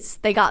bunnies.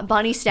 They got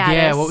bunny status.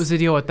 Yeah, what was the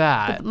deal with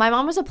that? My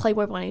mom was a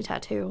Playboy bunny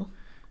tattoo.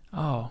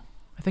 Oh,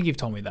 I think you've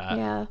told me that.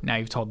 Yeah. Now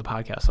you've told the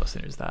podcast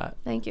listeners that.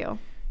 Thank you.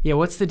 Yeah,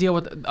 what's the deal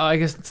with? I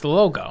guess it's the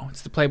logo.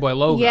 It's the Playboy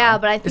logo. Yeah,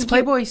 but I is think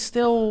Playboy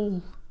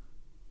still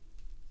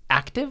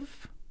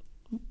active?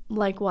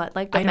 Like what?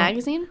 Like the I don't-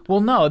 magazine?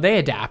 Well, no, they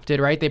adapted,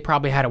 right? They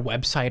probably had a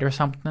website or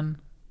something.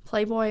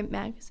 Playboy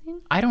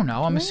magazine? I don't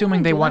know. I'm they assuming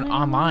even they do went that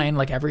anymore? online,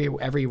 like every.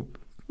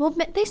 Well,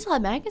 they still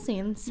have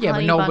magazines. Yeah,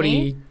 Honey but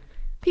nobody. Bunny.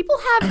 People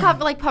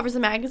have covers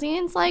of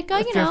magazines, like you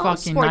if they're know,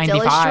 fucking Sports 95.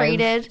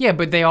 Illustrated. Yeah,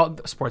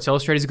 but Sports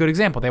Illustrated is a good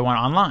example. They went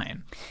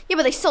online. Yeah,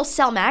 but they still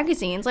sell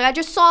magazines. Like I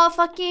just saw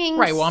fucking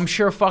Right. Well, I'm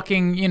sure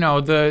fucking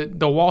the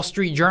Wall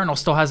Street Journal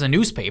still has a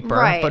newspaper,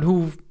 Right. but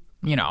who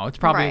it's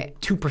probably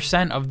Right.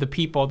 2% of the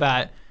people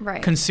that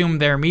Right. consume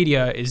their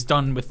media is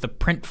done with the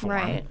print form.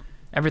 Right.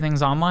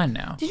 Everything's online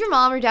now. Did your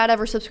mom or dad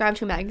ever subscribe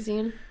to a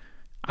magazine?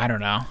 I don't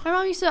know. My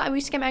mom used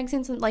to get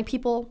magazines and like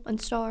People and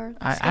Star.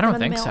 I Just get don't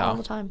them in the think mail so. all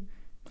the time.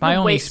 My What a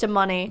only waste of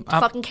money to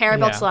fucking care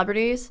about yeah.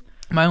 celebrities.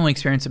 My only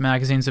experience with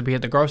magazines would be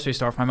at the grocery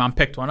store if my mom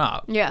picked one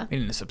up. Yeah. We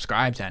didn't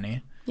subscribe to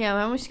any. Yeah,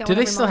 my mom used to get Do one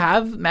they every still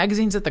month. have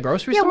magazines at the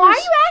grocery Yeah, stores? why are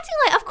you acting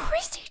like? Of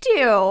course they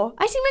do.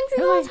 I see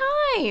magazines all the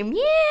time.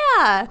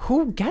 Yeah.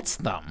 Who gets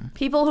them?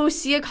 People who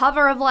see a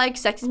cover of like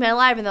Sex is Man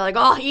Alive and they're like,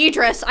 oh,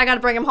 Idris, I gotta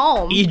bring him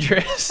home.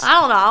 Idris. I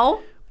don't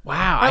know.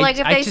 Wow. Or like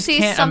if I they just see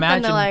can't something,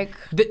 imagine. they're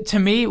like, To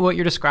me, what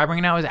you're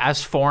describing now is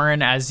as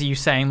foreign as you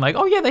saying like,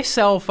 oh yeah, they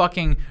sell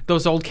fucking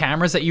those old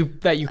cameras that you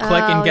click and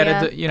Oh,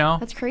 get yeah.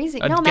 That's crazy.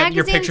 get No, your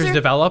magazines pictures are-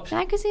 developed.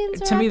 magazines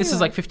are To me, this is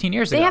everywhere. like 15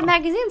 years They ago. have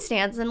magazine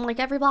stands in like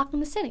every block in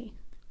the city.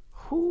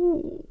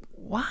 Who?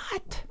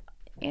 What?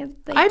 And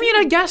they I mean, do.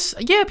 I guess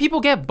yeah, people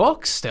get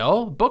books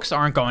still. Books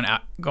aren't going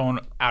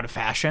out of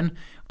fashion,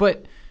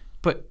 but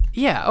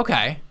yeah,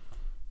 okay,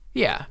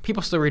 yeah,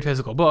 people still read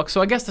physical books,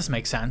 so I guess this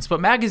makes sense. But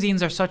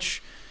magazines are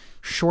such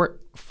short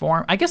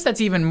form. I guess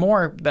that's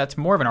more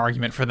of an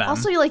argument for them.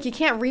 Also, like you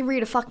can't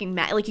reread a fucking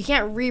like you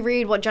can't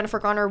reread what Jennifer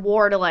Garner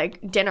wore to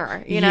like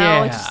dinner. You know,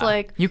 yeah. it's just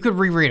like you could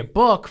reread a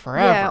book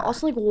forever. yeah.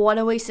 Also, like what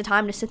a waste of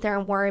time to sit there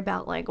and worry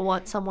about like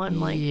what someone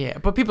like. Yeah,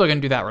 but people are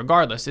gonna do that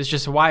regardless. It's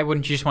just why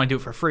wouldn't you just want to do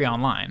it for free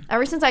online?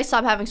 Ever since I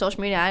stopped having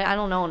social media, I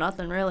don't know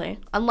nothing really,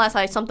 unless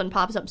something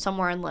pops up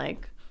somewhere and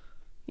like,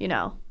 you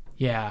know.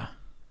 Yeah.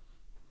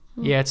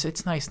 Yeah,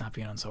 it's nice not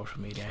being on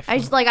social media.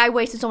 I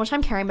wasted so much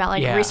time caring about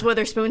like Yeah. Reese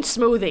Witherspoon's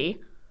smoothie.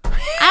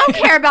 I don't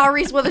care about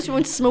Reese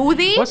Witherspoon's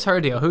smoothie. What's her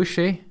deal? Who's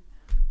she?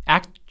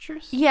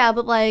 Actress? Yeah,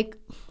 but like,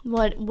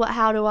 what?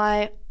 How do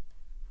I?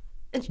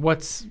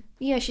 What's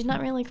Yeah, she's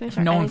not really famous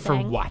for known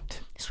anything. for what?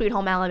 Sweet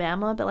Home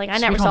Alabama, but like I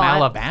Sweet never Home saw it.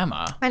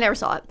 Alabama. I never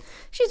saw it.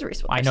 She's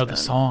Reese Witherspoon. I know the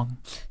song.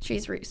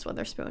 She's Reese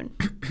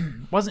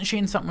Witherspoon. Wasn't she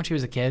in something when she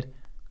was a kid?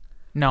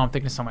 No, I'm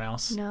thinking of someone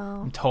else. No.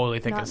 I'm totally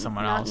thinking of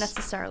someone Not else.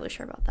 necessarily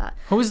sure about that.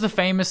 Who was the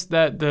famous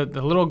the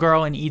little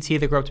girl in E.T.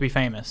 that grew up to be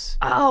famous?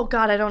 Oh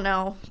God, I don't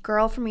know.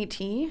 Girl from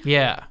E.T.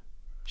 Yeah.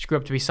 She grew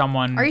up to be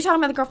someone. Are you talking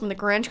about the girl from The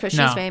Grinch? Because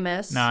No. she's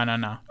famous.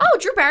 No. Oh,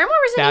 Drew Barrymore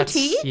was in That's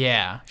E.T.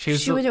 yeah. She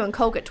was doing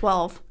coke at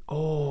 12,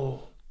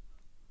 Oh.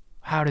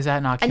 How does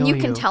that not kill and you?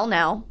 you can tell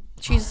now.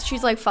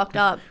 She's like fucked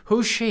up.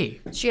 Who's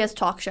she? She has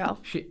talk show,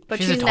 but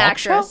she's she's a an talk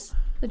show? actress.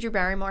 The Drew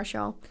Barrymore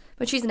show,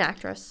 but she's an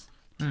actress.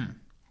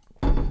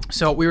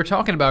 So we were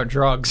talking about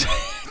drugs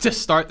to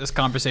start this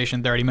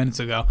conversation 30 minutes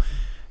ago,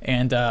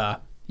 and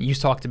you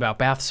talked about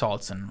bath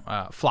salts and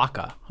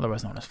Flocka,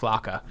 otherwise known as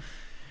Flocka.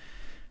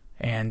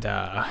 And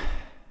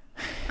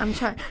I'm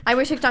trying. I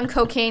was hooked on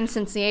cocaine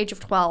since the age of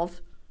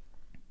 12.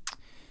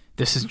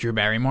 this is Drew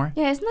Barrymore.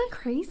 Yeah, isn't that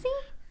crazy?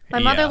 My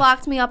mother Yeah.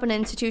 locked me up in an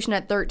institution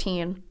at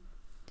 13.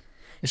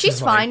 This She's is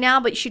fine like, now,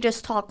 but she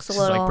just talks a This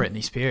is little. like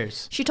Britney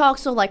Spears. She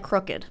talks so like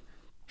crooked.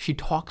 She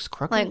talks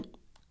crooked. Like,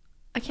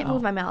 I can't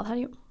move my mouth. How do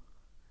you?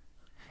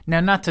 Now,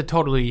 not to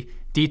totally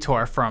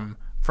detour from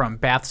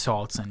bath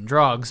salts and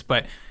drugs,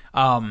 but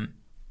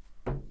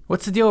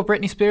what's the deal with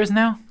Britney Spears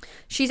now?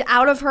 She's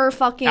out of her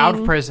fucking. Out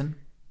of prison.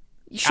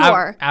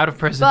 Sure. Out of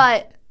prison.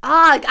 But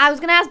I was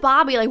gonna ask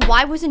Bobby, like,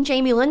 why wasn't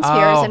Jamie Lynn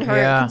Spears Oh, in her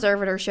yeah.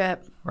 conservatorship?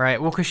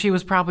 Right. Well, because she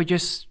was probably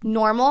just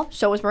Normal.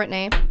 So was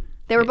Britney.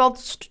 They were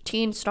both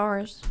teen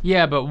stars.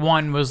 yeah, but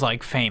one was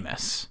like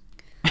famous.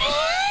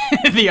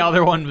 The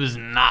other one was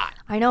not.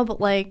 I know, but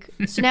like,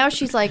 so now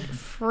she's like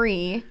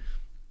free.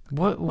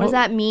 What What does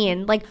that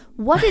mean? Like,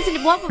 what is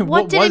it? What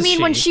What did it was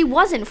mean when she? she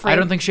wasn't free? I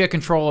don't think she had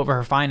control over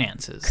her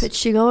finances. Could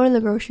she go to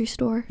the grocery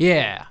store?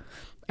 Yeah.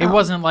 It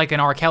wasn't like an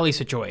R. Kelly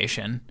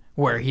situation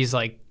where he's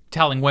like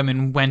telling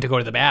women when to go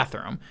to the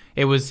bathroom.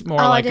 It was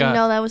more Oh, like I didn't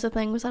know that was a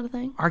thing. Was that a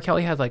thing? R.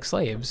 Kelly had like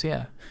slaves,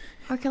 yeah.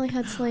 R. Kelly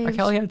had slaves. R.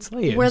 Kelly had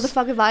slaves. Where the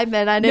fuck have I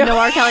been? I didn't know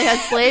R. Kelly had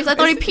slaves. I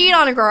thought he peed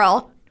on a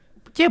girl.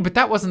 Yeah, but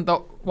that wasn't the.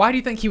 Why do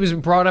you think he was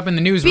brought up in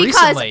the news Because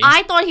recently?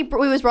 I thought he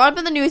was brought up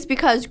in the news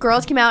because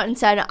girls came out and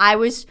said I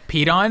was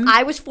Peed on?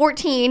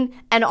 14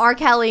 and R.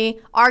 Kelly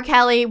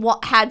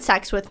had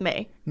sex with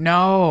me.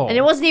 No. And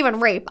it wasn't even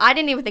rape. I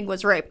didn't even think it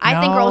was rape. I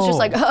think girls just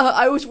like,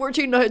 I was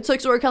 14 and I had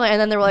sex with R. Kelly. And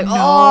then they were like, No,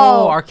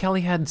 oh. R.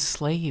 Kelly had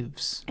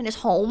slaves. In his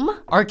home?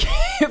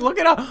 Look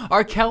it up.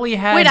 R. Kelly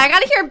had. Wait, I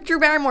gotta hear Drew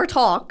Barrymore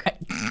talk.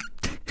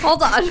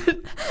 Hold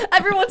on.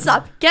 Everyone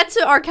stop. Get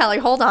to R. Kelly.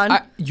 Hold on.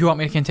 You want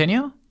me to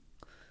continue?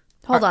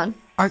 Hold on.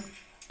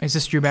 Is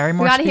this Drew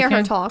Barrymore We gotta hear her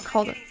speaking? talk.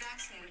 Hold on.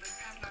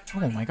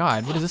 Oh my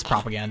god, what is this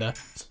propaganda?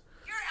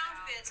 Your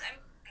outfits,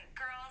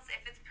 girls,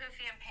 if it's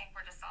poofy and pink,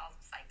 we're just all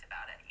psyched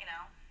about it, you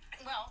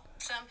know? Well,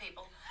 some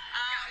people.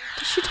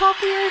 Does she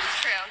talk weird?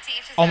 True. To each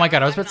his Oh my own.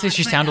 god, I was I'm about to say not,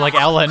 she but sounded no. like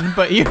Ellen,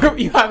 but you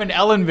have an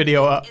Ellen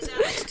video up. Is it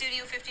like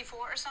Studio 54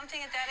 or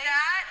something at that age?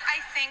 That,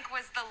 I think,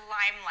 was the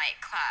Limelight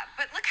Club.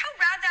 But look how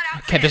rad that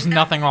outfit Okay, there's is.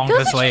 nothing wrong with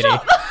this Doesn't she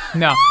lady.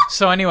 No.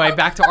 So anyway,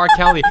 back to R.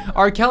 Kelly.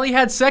 R. Kelly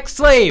had sex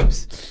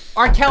slaves.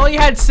 R. Kelly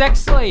had sex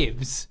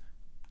slaves.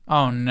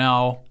 Oh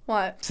no.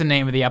 What? It's the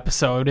name of the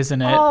episode,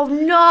 isn't it? Oh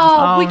no.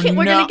 Oh,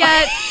 We're no. gonna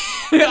get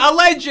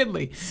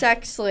Allegedly.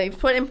 sex slave.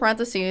 Put in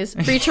parentheses.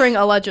 Featuring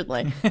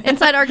allegedly.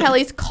 Inside R.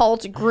 Kelly's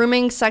cult,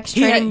 grooming, sex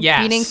training,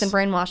 yes. beatings, and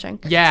brainwashing.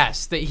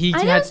 Yes, that he I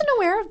had. wasn't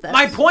aware of this.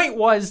 My point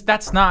was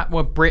that's not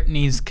what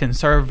Britney's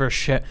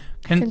conservatorship.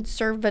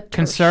 Conservator.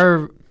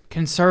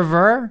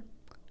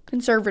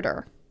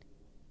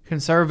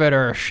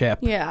 Conservatorship.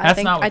 Yeah, I that's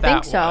think- not what I that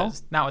think so.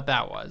 was. Not what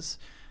that was.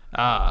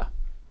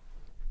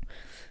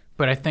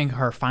 But I think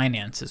her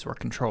finances were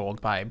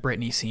controlled by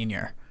Britney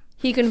Senior.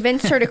 He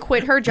convinced her to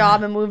quit her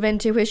job and move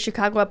into his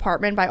Chicago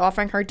apartment by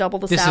offering her double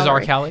the This salary. is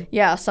R. Kelly?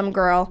 Yeah, some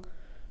girl.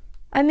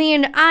 I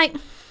mean, I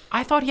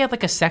thought he had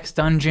like a sex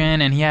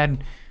dungeon and he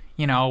had,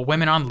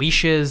 women on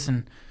leashes,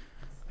 and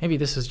maybe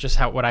this is just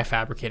what I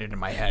fabricated in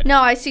my head. No,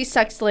 I see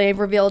sex slave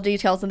reveal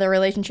details of their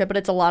relationship, but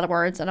it's a lot of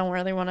words. I don't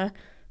really want to.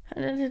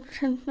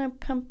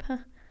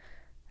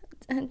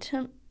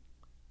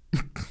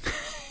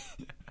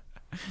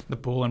 The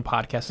Bullen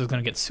podcast is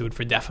going to get sued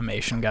for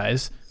defamation,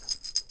 guys.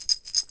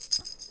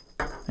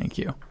 Thank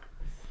you.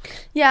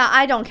 Yeah,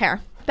 I don't care.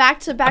 Back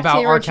to the About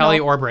original. R. Kelly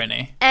or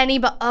Britney.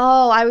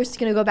 I was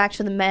gonna go back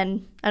to the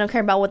men. I don't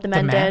care about what the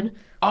men men? did.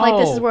 Like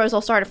this Oh. is where it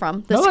all started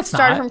from. This No, it's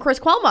started not. from Chris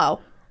Cuomo.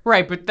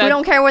 Right, but that, We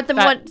don't care what there's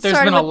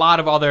started been a with- lot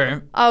of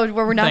other Oh,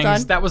 where we're not things.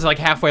 done. That was like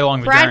halfway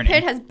along the Brad journey.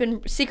 Pitt has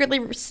been secretly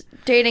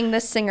dating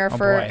this singer Oh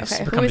for. boy, it's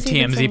okay, become who a has he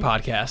been TMZ seeing?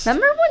 podcast.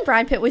 Remember when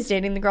Brad Pitt was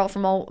dating the girl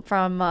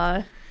from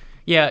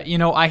Yeah,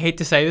 I hate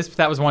to say this, but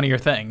that was one of your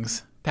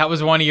things. That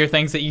was one of your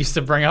things that you used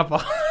to bring up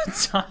all the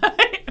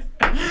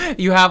time.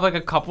 You have like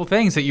a couple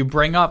things that you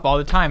bring up all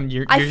the time.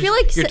 I feel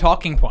like your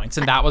talking points,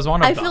 and that was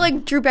one of them. I feel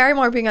like Drew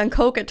Barrymore being on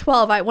coke at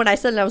 12. When I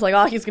said it, I was like,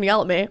 oh, he's gonna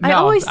yell at me. I No,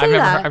 always say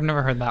that. I've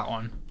never heard that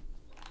one.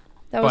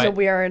 That was a but-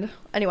 weird.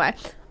 Anyway,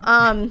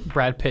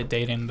 Brad Pitt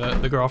dating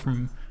the girl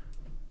from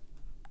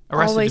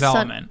Arrested Always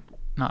Development.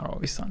 Not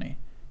Always Sunny.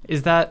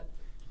 Is that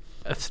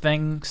a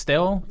thing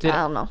still? I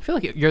don't know. I feel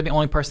like you're the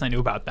only person I knew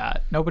about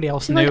that. Nobody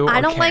else Like, knew or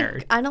I don't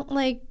cared. I don't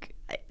like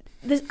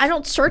this. I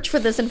don't search for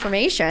this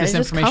information. This it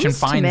just information comes to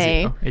finds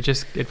me. you.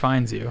 It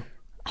finds you.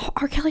 Oh,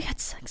 R. Kelly had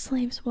sex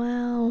slaves.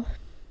 Wow.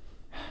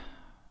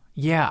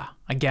 Yeah,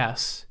 I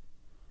guess.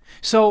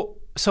 So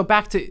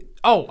back to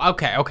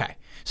okay.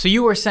 So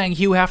you were saying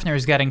Hugh Hefner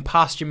is getting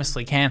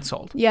posthumously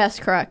canceled. Yes,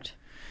 correct.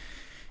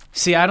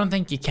 See, I don't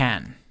think you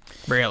can,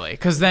 really,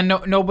 because then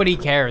nobody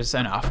cares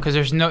enough. Because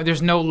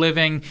there's no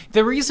living.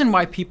 The reason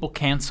why people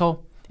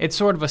cancel, it's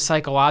sort of a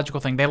psychological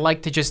thing. They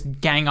like to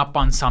just gang up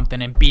on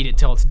something and beat it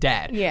till it's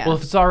dead. Yeah. Well,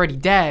 if it's already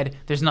dead,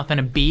 there's nothing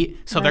to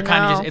beat. So they're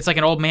kind of know. just. It's like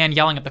an old man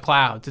yelling at the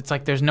clouds. It's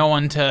like there's no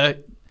one to.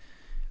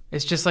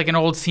 It's just like an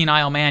old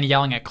senile man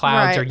yelling at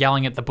clouds or Right.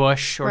 yelling at the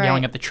bush or Right.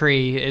 yelling at the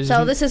tree.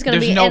 So this is gonna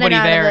there's be in nobody and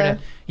out of there the-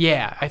 to.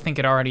 Yeah, I think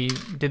it already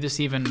did this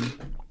even.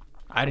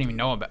 I didn't even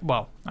know about.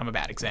 Well, I'm a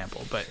bad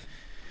example, but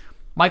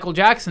Michael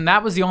Jackson,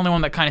 that was the only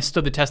one that kind of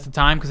stood the test of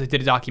time because they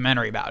did a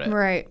documentary about it.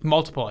 Right.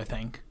 Multiple, I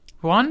think.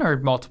 One or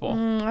multiple?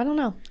 I don't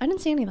know. I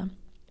didn't see any of them.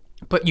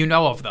 But you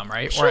know of them,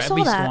 right? Sure Or at saw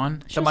least that.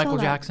 one. Sure The Michael saw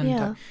that. Jackson.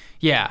 Yeah.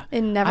 Yeah.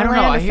 In I don't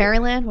Neverland know. or I hear-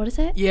 Fairyland? What is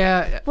it?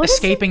 Yeah, What is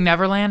Escaping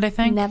Neverland, I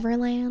think.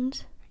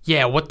 Neverland.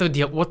 Yeah, what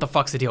the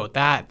fuck's the deal with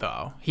that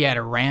though? He had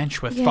a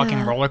ranch with Yeah.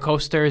 fucking roller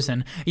coasters,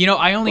 and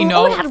I only Oh,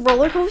 know it had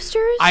roller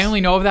coasters? I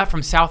only know of that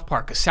from South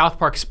Park, because South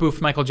Park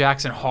spoofed Michael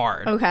Jackson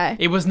hard. Okay.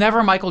 It was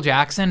never Michael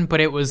Jackson, but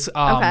it was.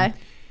 Okay.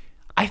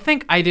 I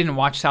think I didn't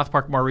watch South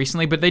Park more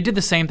recently, but they did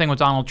the same thing with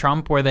Donald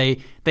Trump, where they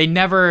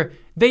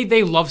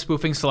love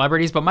spoofing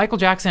celebrities, but Michael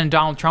Jackson and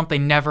Donald Trump, they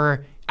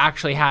never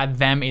actually had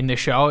them in the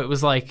show. It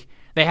was like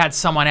they had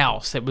someone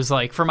else. It was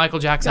like for Michael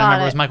Jackson, I Got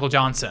remember it it. was Michael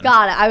Johnson.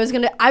 Got it.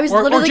 I was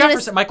Or literally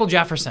Jefferson, Michael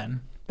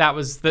Jefferson. That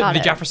was the Got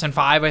it. Jefferson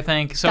Five, I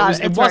think. So Got it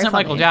it. It's very wasn't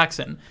Michael funny.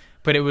 Jackson,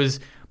 but it was.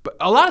 But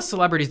a lot of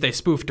celebrities they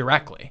spoof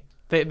directly.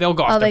 They'll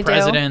go after they do?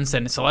 presidents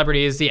and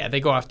celebrities. Yeah, they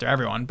go after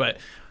everyone. But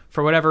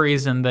for whatever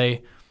reason,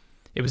 it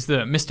was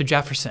the Mr.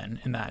 Jefferson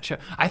in that show.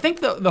 I think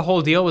the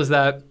whole deal was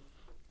that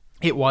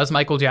it was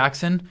Michael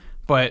Jackson,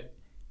 but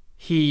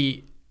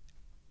he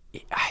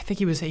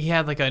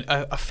had like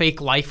a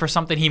fake life or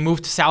something. He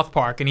moved to South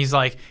Park and he's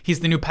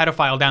the new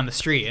pedophile down the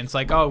street. And it's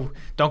like, oh,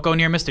 don't go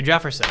near Mr.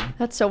 Jefferson.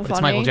 That's so But funny.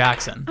 it's Michael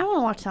Jackson. I want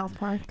to watch South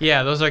Park.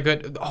 Yeah, those are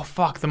good. Oh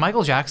fuck, the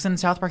Michael Jackson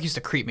South Park used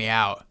to creep me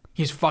out.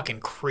 He's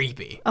fucking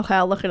creepy. Okay,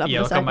 I'll look it up Yeah, in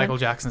a look second. up Michael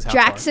Jackson South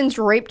Park. Jackson's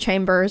rape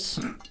chambers.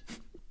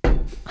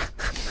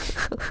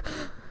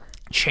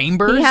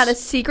 Chambers. He had a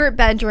secret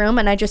bedroom,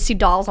 and I just see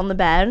dolls on the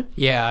bed.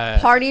 yeah.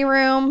 Party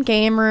room,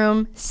 game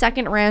room,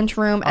 second ranch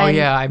room, and Oh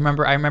yeah, I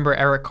remember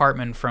Eric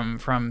Cartman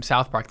from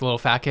South Park, the little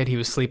fat kid. He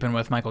was sleeping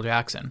with Michael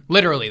Jackson.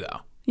 Literally though.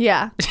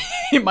 yeah.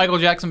 Michael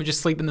Jackson would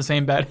just sleep in the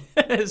same bed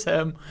as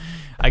him.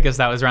 I guess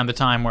that was around the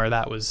time where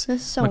that was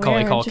This is so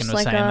Macaulay weird, Culkin just was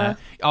like saying a- that.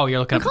 Oh, you're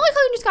looking Macaulay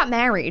Culkin just got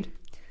married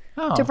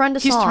oh, to Brenda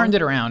He's Song. turned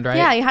it around, right?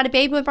 Yeah, he had a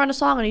baby with Brenda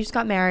Song, and he just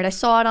got married. I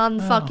saw it on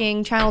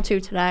fucking Channel 2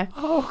 today.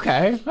 Oh,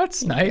 okay,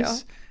 that's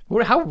nice.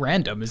 How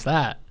random is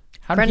that?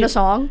 How did Brenda he-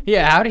 Song?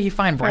 Yeah, how did he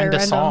find Very Brenda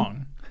random.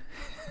 Song?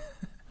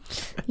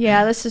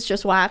 Yeah, this is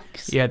just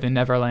wax. Yeah, the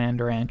Neverland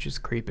Ranch is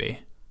creepy.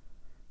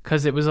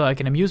 Because it was like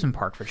an amusement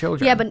park for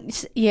children. Yeah,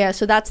 but yeah,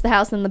 so that's the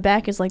house, and in the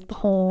back is like the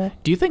whole.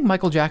 Do you think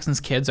Michael Jackson's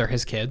kids are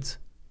his kids?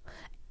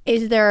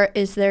 Is there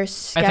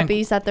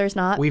skeppies that there's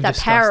not? we've That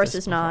discussed Paris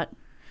this is not.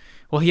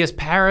 Well, he has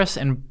Paris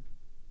and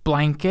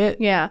Blanket.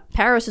 Yeah,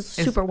 Paris is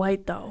super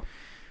white though.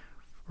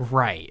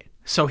 Right.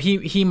 So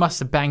he must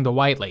have banged the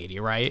white lady,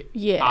 right?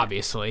 Yeah.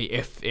 Obviously,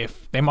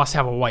 if they must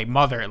have a white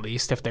mother at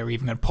least, if they were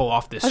even gonna pull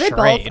off this Are they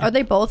charade. both? Are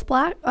they both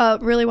black?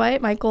 Really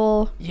white?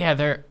 Michael. Yeah,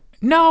 they're.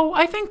 No,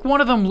 I think one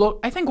of them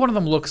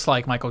looks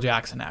like Michael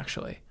Jackson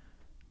actually.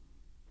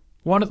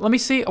 Let me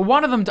see.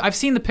 One of them. I've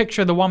seen the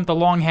picture. The one with the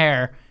long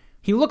hair.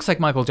 He looks like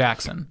Michael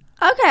Jackson.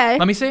 Okay.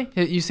 Let me see.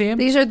 You see him?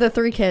 These are the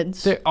three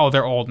kids. They're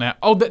old now.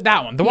 Oh,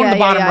 that one. The one Yeah, on the yeah,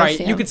 bottom yeah, I right.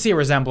 see You him. could see a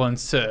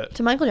resemblance to.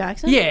 To Michael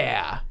Jackson?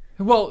 Yeah.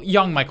 Well,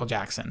 young Michael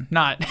Jackson.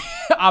 Not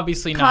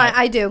obviously not.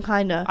 I do,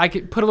 kind of. I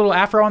could put a little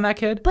afro on that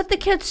kid. But the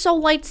kid's so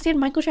light skinned.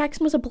 Michael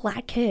Jackson was a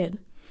black kid.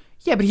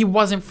 Yeah, but he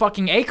wasn't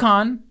fucking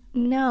Akon.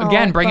 No.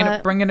 Again, bringing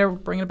but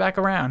it back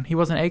around. He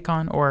wasn't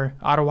Akon or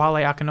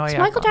Adewale Akinnuoye. Is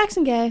Michael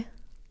Jackson gay?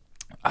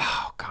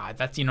 Oh God,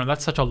 that's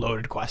such a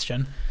loaded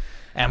question,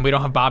 and we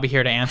don't have Bobby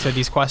here to answer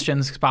these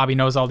questions because Bobby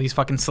knows all these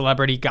fucking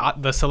celebrity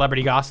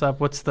gossip.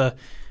 What's the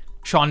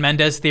Shawn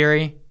Mendes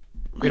theory?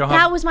 We don't That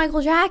have. was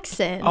Michael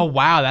Jackson. Oh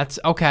wow, that's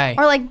okay.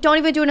 Or like, don't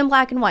even do it in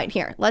black and white.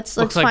 Here, let's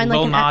Looks like find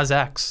Lil like an. Nas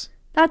X.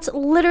 That's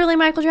literally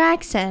Michael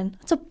Jackson.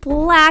 It's a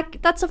black.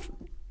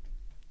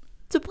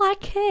 It's a black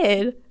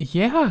kid.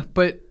 Yeah,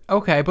 but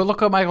okay, but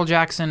look at Michael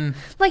Jackson.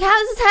 Like, how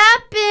does this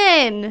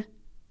happen?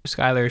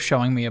 Skylar is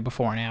showing me a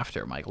before and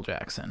after Michael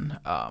Jackson.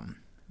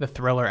 the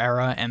Thriller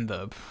era and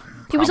the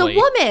He was a probably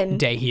woman.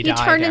 day he He died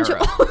turned era.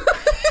 into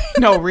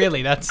No,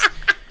 really, that's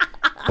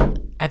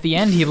at the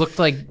end he looked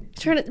like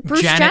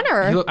Bruce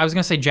Jenner. I was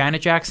gonna say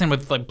Janet Jackson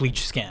with like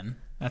bleached skin.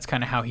 That's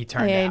kind of how he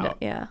turned out.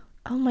 Yeah.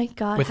 Oh my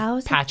God. With How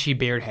is that? patchy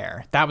beard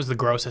hair. That was the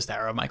grossest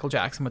era of Michael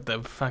Jackson with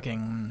the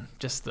fucking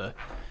just the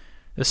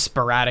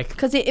sporadic.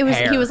 Because it was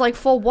hair. he was like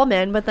full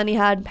woman, but then he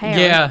had hair.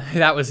 Yeah,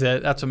 that was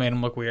it. That's what made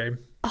him look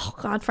weird. Oh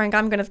God, Frank,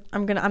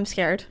 I'm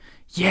scared.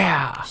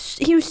 Yeah.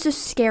 He was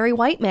just scary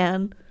white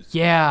man.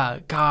 Yeah.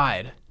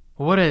 God.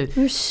 What a. He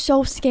was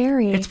so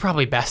scary. It's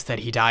probably best that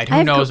he died. I Who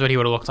have knows what he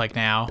would have looked like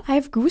now? I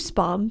have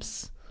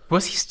goosebumps.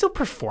 Was he still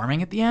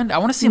performing at the end? I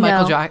want to see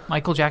No.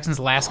 Michael Jackson's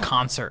last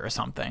concert or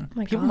something.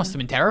 my People God. must have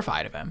been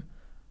terrified of him.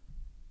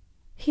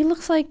 He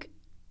looks like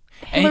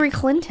Hillary And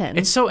Clinton.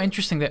 It's so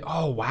interesting that,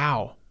 oh,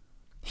 wow.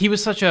 He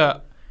was such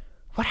a.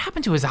 What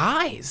happened to his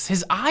eyes?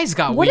 His eyes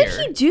got What weird.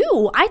 did he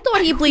do? I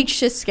thought he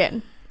bleached his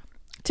skin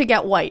to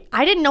get white.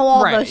 I didn't know all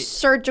the Right.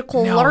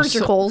 surgical No,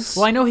 surgicals.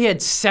 well, I know he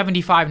had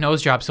 75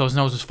 nose jobs, so his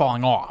nose was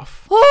falling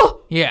off.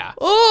 Oh, Yeah.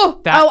 oh,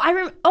 That- oh! I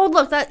remember. Oh,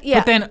 look, that yeah.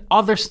 But then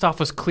other stuff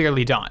was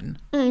clearly done.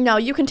 No,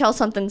 you can tell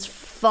something's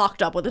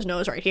fucked up with his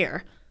nose right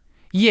here.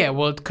 Yeah,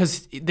 well,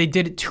 because they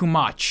did it too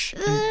much.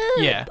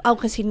 Yeah. Oh,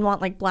 because he didn't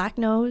want like black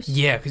nose.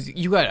 Yeah, because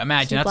you got to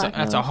imagine See, that's black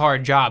that's a nose.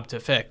 hard job to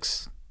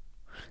fix.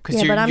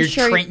 Because Yeah, but I'm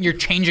sure you're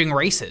changing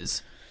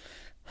races.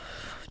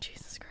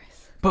 Jesus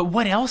Christ. But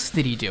what else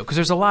did he do? Because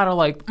there's a lot of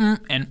like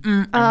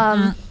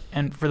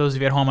and for those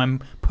of you at home, I'm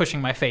pushing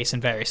my face in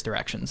various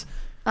directions.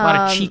 A lot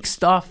of cheek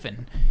stuff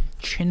and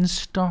chin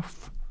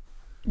stuff.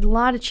 A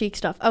lot of cheek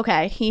stuff.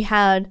 Okay, he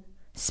had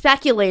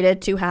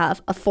speculated to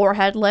have a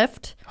forehead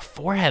lift. A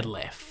forehead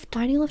lift.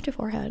 Why do you lift your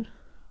forehead?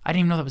 I didn't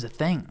even know that was a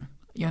thing.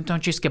 You know,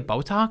 don't you just get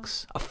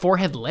Botox? A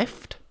forehead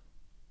lift?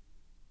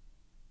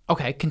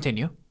 Okay,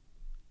 continue.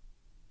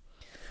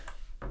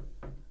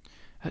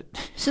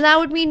 So that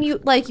would mean you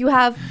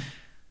have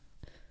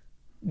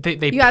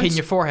They You have pin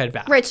your forehead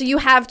back. right. So you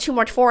have too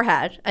much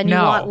forehead and you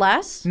No. want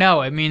less.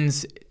 No, it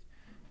means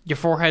your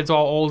forehead's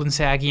all old and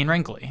saggy and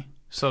wrinkly.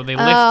 So they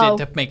lift Oh.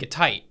 it to make it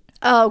tight.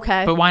 Oh,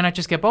 okay. But why not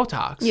just get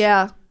Botox?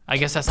 Yeah. I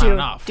guess that's not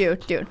enough.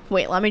 Dude.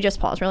 Wait, let me just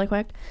pause really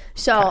quick.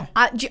 So,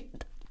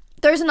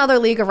 there's another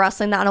league of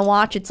wrestling that I don't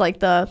watch. It's like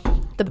the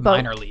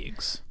Minor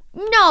leagues.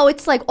 No,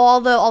 it's like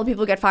all the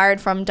people get fired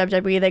from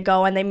WWE. They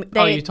go and they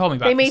Oh, you told me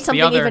about they made this. something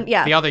the other, even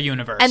the other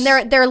universe. and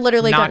they're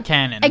literally not going,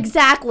 canon.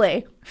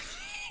 Exactly.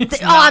 It's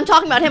Oh, not- I'm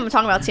talking about him. I'm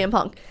talking about CM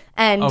Punk,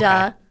 and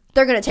Okay.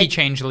 they're gonna he take.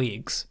 changed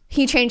leagues.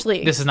 He changed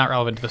leagues. This is not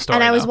relevant to the story.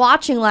 and I was though.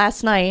 watching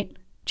last night.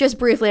 Just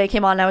briefly, I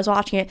came on and I was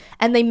watching it,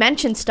 and they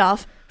mentioned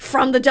stuff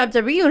from the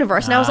WWE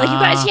universe, and I was like, "You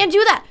guys can't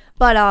do that."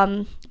 But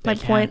my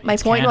can.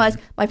 It's point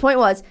canon.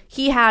 was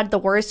he had the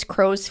worst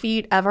crow's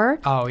feet ever.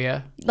 Oh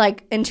yeah,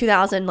 Like in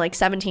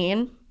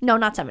 2017. No,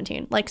 not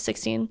 17. Like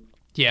 16.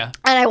 yeah.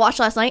 And I watched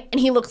last night, and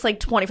he looks like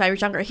 25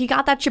 years younger. He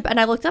got that chip, and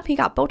I looked up. He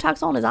got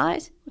Botox all in his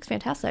eyes. Looks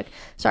fantastic.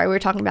 Sorry, we were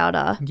talking about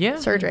Yeah,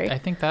 surgery. I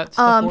think that's.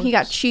 He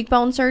got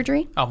cheekbone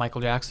surgery. Oh,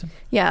 Michael Jackson.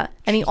 Yeah,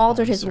 and he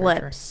altered his surgery.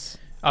 lips.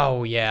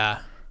 Oh yeah.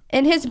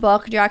 In his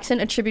book, Jackson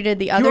attributed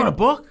the You wrote a other.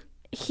 book?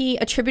 He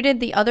attributed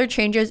the other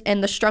changes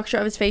in the structure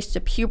of his face to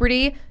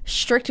puberty,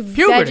 strict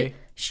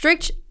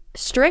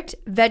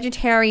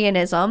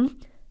vegetarianism,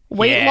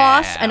 weight Yeah,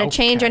 loss, and a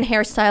change in okay.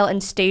 hairstyle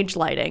and stage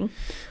lighting.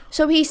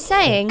 So he's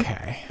saying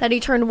Okay. that he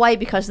turned white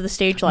because of the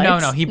stage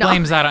lights. No. He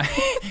blames that on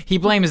he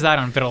blames that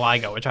on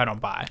vitiligo, which I don't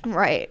buy.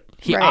 Right.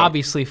 He right.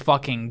 obviously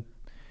fucking.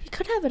 He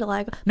could have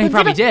vitiligo. No, he But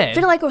probably did.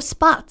 Vitiligo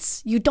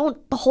spots. You don't.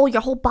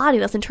 Your whole body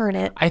doesn't turn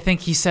it. I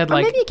think he said Or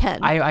like maybe you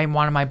can. I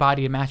wanted my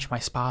body to match my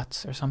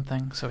spots or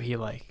something, so he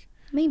like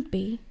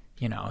Maybe.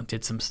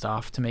 did some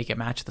stuff to make it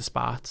match the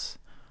spots.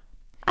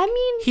 I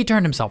mean, He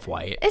turned himself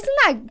white. isn't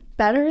that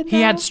better?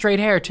 He had straight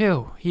hair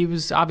too. He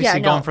was obviously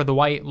Yeah, no. going for the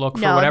white look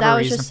for No, whatever that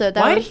was reason. just that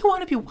Why was- did he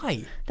want to be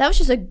white? That was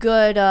just a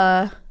good.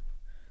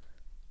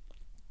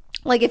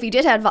 Like if he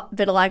did have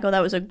vitiligo,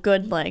 that was a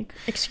good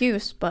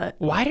excuse. But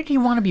Why did he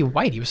want to be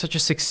white? He was such a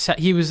success.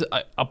 He was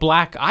a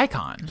black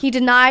icon. he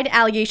denied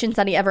allegations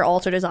that he ever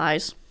altered his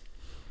eyes.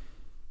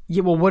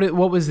 Yeah. Well,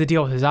 what was the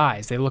deal with his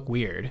eyes? They look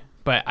weird,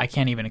 but I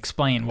can't even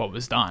explain what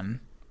was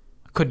done.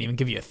 I couldn't even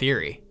give you a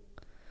theory.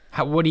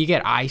 What do you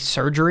get? Eye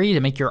surgery to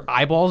make your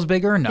eyeballs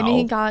bigger? No. Maybe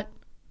he got.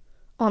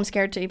 Oh, I'm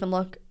scared to even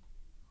look.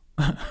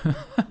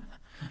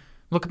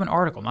 Look up an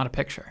article, not a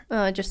picture.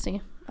 Just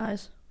see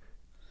eyes.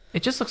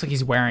 It just looks like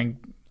he's wearing.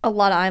 A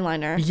lot of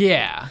eyeliner.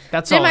 Yeah,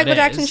 that's Did all Michael it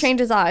Jackson is. change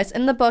his eyes?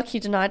 In the book, he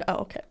denied. Oh,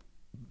 okay.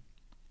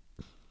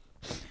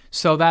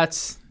 So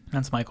that's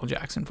Michael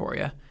Jackson for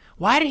you.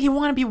 Why did he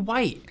want to be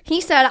white?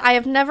 He said, "I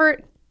have never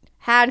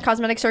had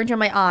cosmetic surgery on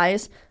my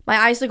eyes. My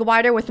eyes look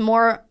whiter with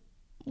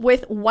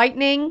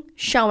whitening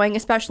showing,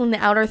 especially in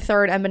the outer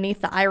third and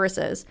beneath the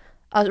irises.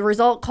 A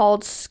result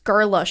called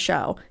Skurla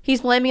show."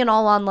 He's blaming it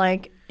all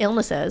on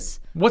illnesses.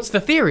 What's the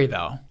theory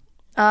though?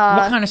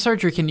 What kind of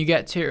surgery can you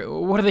get to?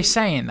 What are they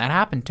saying that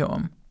happened to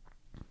him?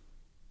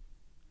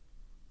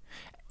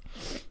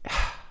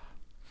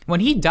 When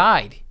he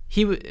died,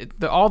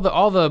 all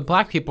the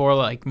black people were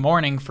like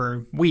mourning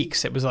for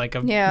weeks. It was like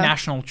a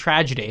national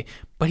tragedy,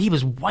 but he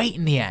was white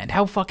in the end.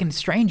 How fucking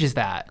strange is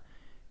that?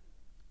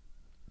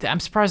 I'm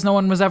surprised no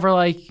one was ever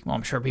like, well,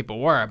 I'm sure people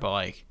were, but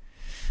like,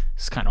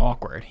 it's kind of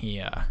awkward.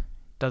 He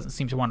doesn't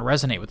seem to want to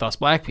resonate with us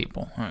black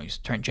people. Oh, he's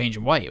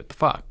changing white. What the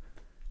fuck?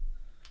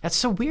 That's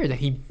so weird that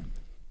he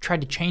tried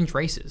to change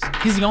races.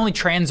 He's the only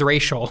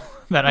transracial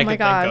that I could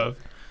think of.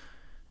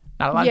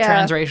 Not a lot of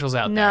transracials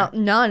out there. No,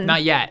 none.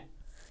 Not yet.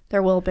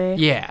 There will be.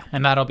 Yeah,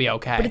 and that'll be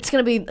okay. But it's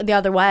going to be the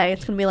other way.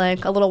 It's going to be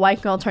like a little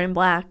white girl turning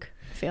black,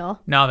 I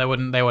feel. No, they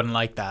wouldn't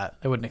like that.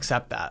 They wouldn't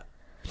accept that.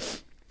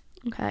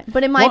 Okay.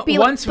 But it might be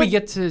once we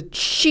get to...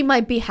 She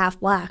might be half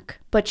black,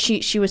 but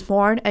she was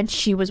born and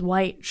she was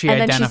white. She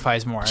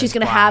identifies more as she's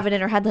going to have it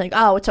in her head like,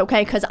 oh, it's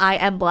okay because I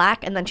am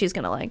black, and then she's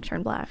going to like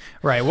turn black.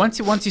 Right. Once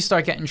you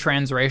start getting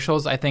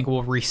transracials, I think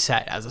we'll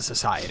reset as a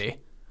society.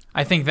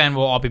 I think then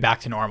we'll all be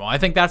back to normal. I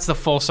think that's the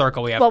full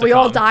circle we have to come. Well, we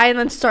all die and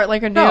then start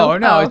like a new...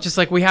 No. It's just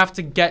like we have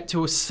to get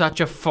to such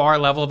a far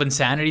level of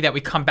insanity that we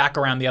come back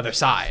around the other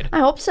side. I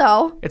hope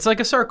so. It's like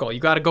a circle. You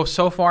got to go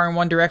so far in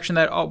one direction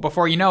that,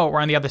 before you know it, we're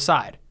on the other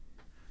side.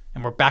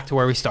 And we're back to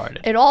where we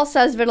started. It all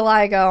says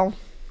vitiligo.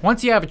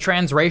 Once you have a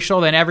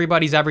transracial, then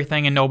everybody's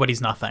everything and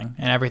nobody's nothing.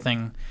 And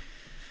everything...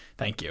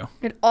 Thank you.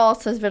 It all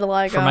says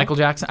vitiligo. For Michael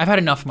Jackson? I've had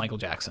enough of Michael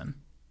Jackson.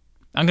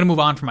 I'm going to move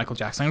on from Michael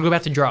Jackson. I'm going to go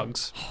back to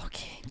drugs.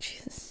 Okay,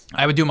 Jesus.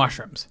 I would do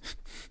mushrooms.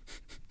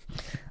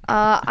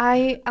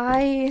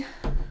 I...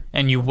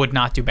 And you would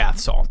not do bath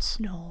salts.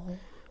 No.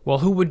 Well,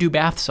 who would do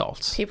bath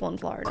salts? People in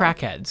Florida.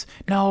 Crackheads.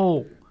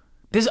 No.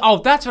 That's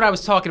what I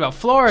was talking about.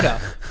 Florida.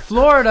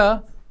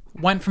 Florida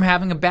went from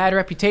having a bad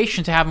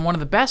reputation to having one of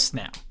the best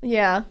now.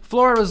 Yeah.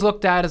 Florida was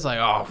looked at as like,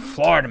 oh,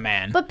 Florida,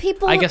 man. But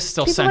people, I guess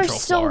still Central are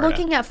still Florida.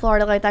 looking at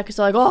Florida like that because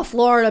they're like, oh,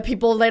 Florida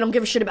people, they don't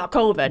give a shit about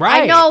COVID.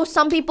 Right. I know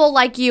some people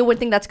like you would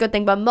think that's a good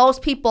thing, but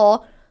most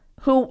people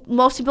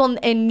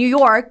in New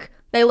York,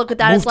 they look at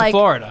that as like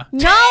Florida.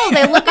 No,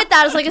 they look at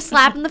that as like a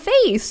slap in the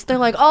face. They're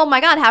like, oh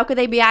my God, how could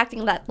they be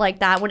acting like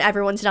that when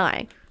everyone's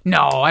dying?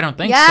 No, I don't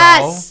think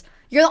yes. so.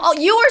 You're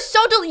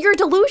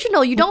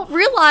delusional. You don't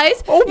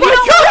realize. Oh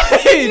my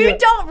God! You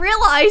don't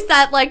realize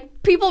that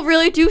like people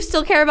really do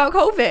still care about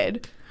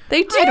COVID.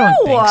 They do. I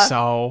don't think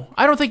so.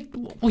 I don't think.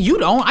 Well, you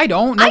don't. I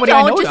don't. Nobody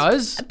I know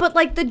does. But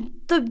like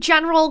the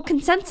general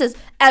consensus,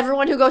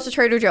 everyone who goes to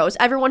Trader Joe's,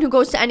 everyone who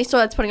goes to any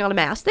store that's putting on a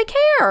mask, they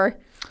care.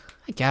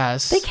 I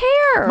guess they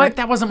care.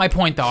 That wasn't my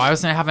point though. I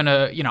wasn't having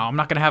I'm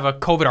not gonna have a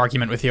COVID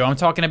argument with you. I'm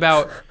talking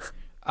about.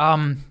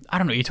 I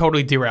don't know. You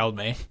totally derailed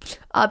me.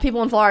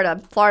 People in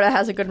Florida. Florida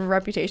has a good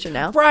reputation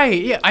now.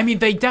 Right. Yeah. I mean,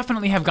 they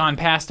definitely have gone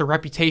past the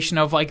reputation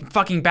of like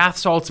fucking bath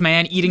salts,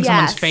 man, eating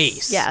someone's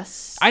face.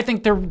 Yes. I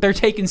think they're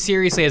taken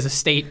seriously as a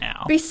state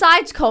now.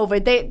 Besides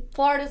COVID,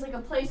 Florida's like a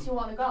place you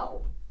want to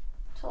go.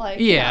 To like,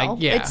 yeah.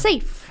 It's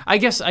safe. I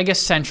guess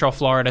Central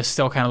Florida is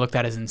still kind of looked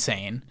at as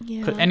insane.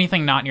 Yeah. 'Cause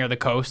anything not near the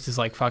coast is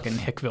like fucking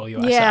Hickville,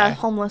 USA. Yeah,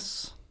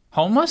 homeless.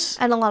 Homeless?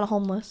 And a lot of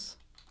homeless.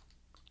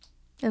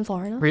 In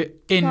Florida?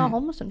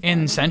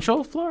 In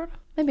Central Florida?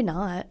 Maybe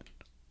not.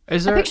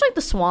 Is there? I picture like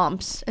the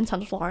swamps in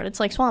Central Florida. It's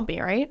like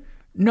swampy, right?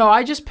 No,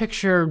 I just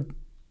picture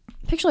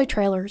like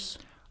trailers.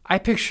 I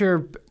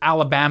picture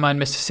Alabama and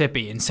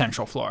Mississippi in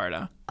Central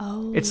Florida.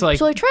 Oh. It's like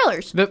so like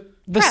trailers.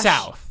 The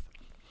South.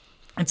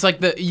 It's like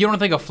you don't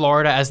think of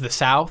Florida as the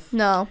South.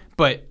 No.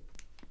 But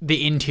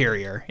the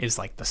interior is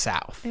like the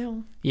South.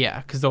 Ew.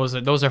 Yeah, because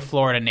those are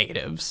Florida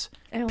natives.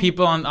 Ew.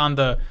 People on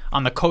the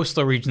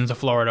coastal regions of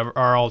Florida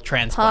are all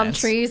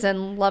transplants. Palm trees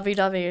and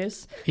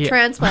lovey-doveys. Yeah.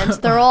 Transplants.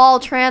 They're all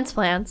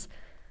transplants.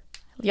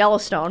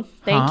 Yellowstone.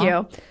 Thank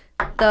you.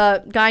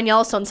 The guy in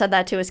Yellowstone said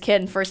that to his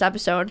kid in first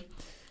episode.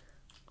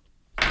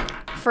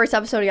 First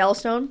episode of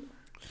Yellowstone.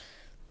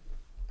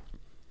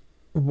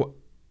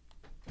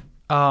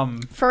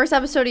 First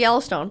episode of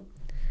Yellowstone.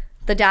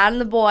 The dad and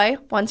the boy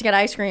wanted to get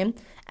ice cream.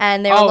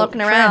 And they were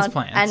looking around,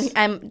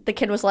 and the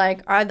kid was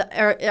like, "Are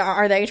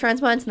they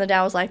transplants?" And the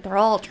dad was like, "They're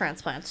all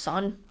transplants,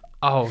 son."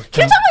 Oh,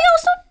 can you talk about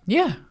Yellowstone?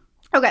 Yeah.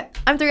 Okay,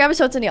 I'm 3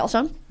 episodes in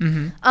Yellowstone.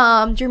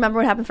 Mm-hmm. Do you remember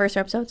what happened first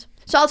 3 episodes?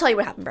 So I'll tell you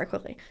what happened very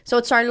quickly. So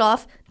it started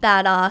off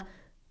that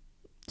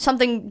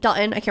something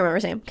Dutton, I can't remember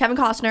his name, Kevin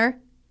Costner.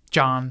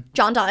 John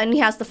Dutton, he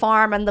has the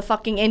farm, and the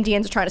fucking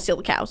Indians are trying to steal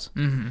the cows.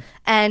 Mm-hmm.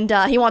 And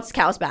he wants his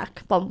cows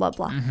back, blah, blah,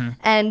 blah. Mm-hmm.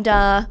 And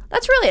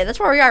that's really it. That's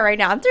where we are right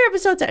now. I'm 3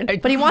 episodes in.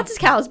 But he wants his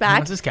cows back. He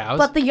wants his cows.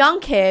 But the young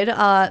kid,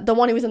 the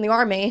one who was in the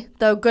army,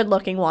 the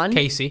good-looking one.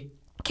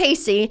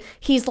 Casey,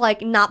 he's,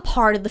 like, not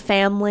part of the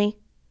family.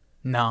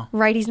 No.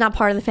 Right? He's not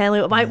part of the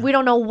family. We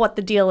don't know what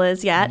the deal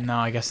is yet. No,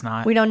 I guess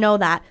not. We don't know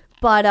that.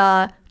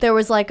 But there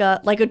was, like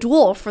a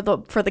duel for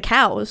the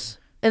cows.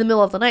 In the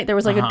middle of the night, there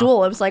was like a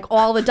duel. It was like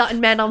all the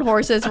Dutton men on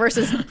horses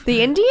versus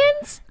the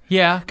Indians.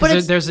 Yeah,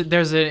 because there's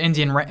an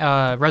Indian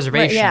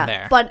reservation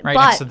there, right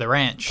next to the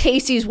ranch.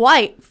 Casey's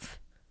wife,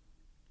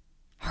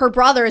 her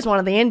brother is one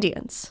of the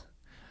Indians.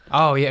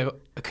 Oh yeah,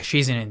 because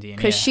she's an Indian.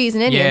 She's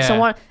an Indian. Yeah.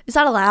 So is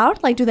that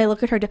allowed? Like, do they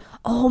look at her?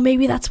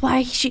 Maybe that's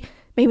why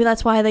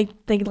they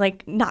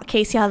like knock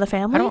Casey out of the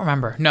family. I don't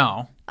remember.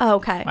 No. Oh,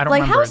 okay. I don't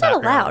like, remember how is that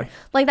that allowed? early.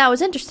 Like, that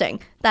was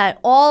interesting. That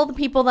all the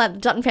people that the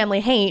Dutton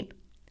family hate,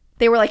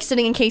 they were like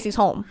sitting in Casey's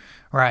home.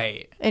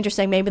 Right.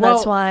 Interesting. Maybe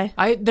that's why.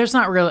 There's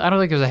not really. I don't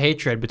think there's a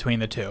hatred between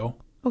the two.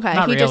 Okay.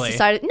 Not He just really.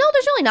 decided. No,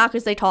 there's really not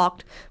because they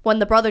talked when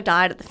the brother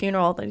died at the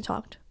funeral. That he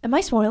talked. Am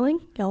I spoiling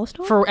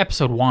Yellowstone? For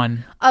episode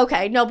 1.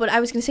 Okay. No, but I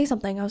was gonna say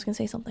something.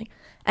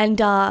 And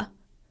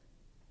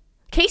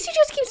Casey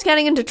just keeps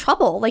getting into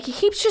trouble. Like he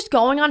keeps just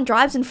going on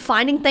drives and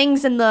finding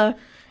things in the.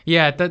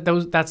 Yeah,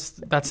 that's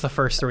the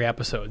first 3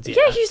 episodes. Yeah.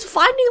 Yeah, he's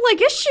finding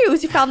like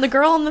issues. He found the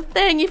girl in the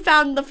thing. He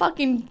found the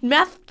fucking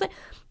meth thing.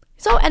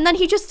 So and then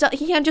he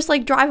can't just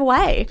like drive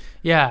away.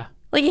 Yeah.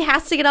 Like he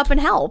has to get up and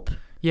help.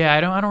 Yeah,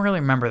 I don't really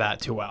remember that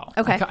too well.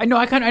 Okay. I know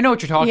what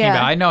you're talking Yeah.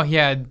 about. I know he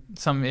had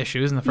some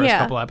issues in the first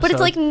couple episodes. but it's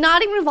like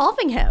not even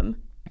involving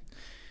him.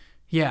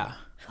 Yeah.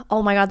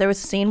 Oh my god, there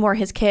was a scene where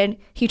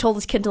he told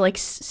his kid to like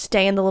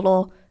stay in the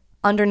little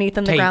underneath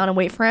in the Tate. ground and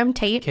wait for him.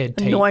 Tate, Tate.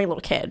 annoying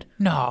little kid.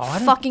 No, I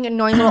don't. Fucking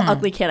annoying little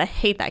ugly kid. I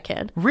hate that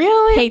kid.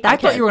 Really? Hate that I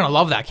thought kid. you were gonna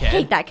love that kid.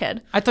 Hate that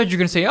kid. I thought you were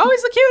gonna say, "Oh,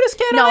 he's the cutest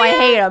kid." No, ever." I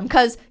hate him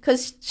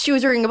because she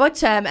was reading a book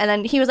to him and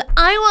then he was like,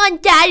 I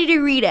want daddy to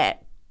read it.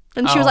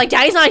 And she was Oh. like,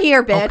 Daddy's not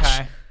here,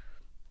 bitch.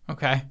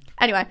 Okay.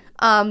 Anyway,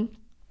 and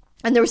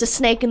there was a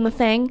snake in the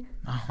thing.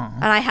 Uh-huh.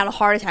 And I had a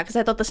heart attack because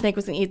I thought the snake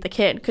was going to eat the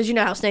kid. Because you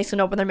know how snakes can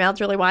open their mouths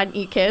really wide and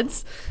eat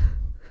kids.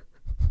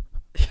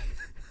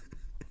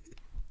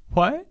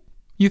 What?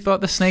 You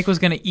thought the snake was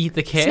gonna eat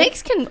the kid?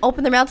 Snakes can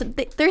open their mouths.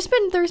 There's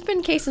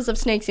been cases of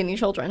snakes eating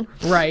children.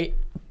 Right.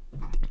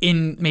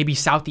 In maybe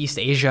Southeast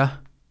Asia.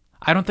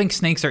 I don't think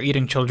snakes are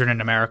eating children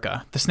in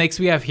America. The snakes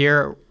we have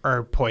here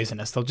are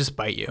poisonous. They'll just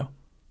bite you.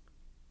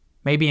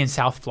 Maybe in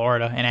South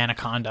Florida, an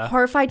anaconda.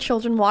 Horrified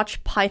children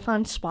watch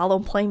python swallow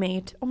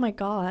playmate. Oh my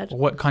god.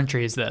 What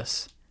country is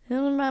this?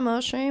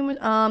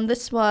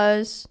 This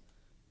was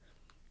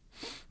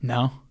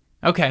No?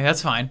 Okay,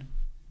 that's fine.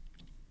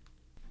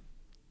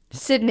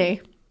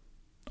 Sydney.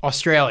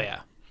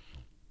 Australia.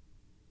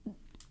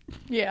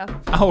 Yeah.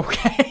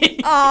 Okay.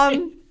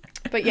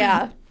 But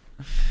yeah.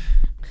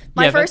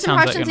 My Yeah, that first sounds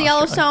like impressions an of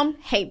Yellowstone,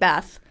 hate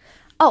Beth.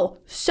 Oh,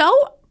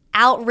 so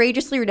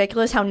outrageously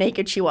ridiculous how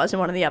naked she was in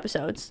one of the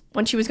episodes.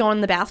 When she was going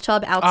in the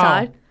bathtub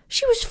outside. Oh.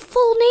 She was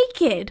full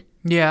naked.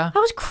 Yeah. That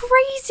was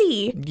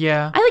crazy.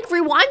 Yeah. I like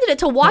rewinded it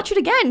to watch it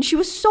again. She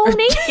was so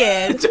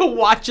naked. To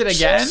watch it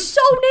She again? was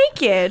so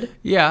naked.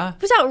 Yeah.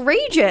 It was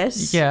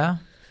outrageous. Yeah.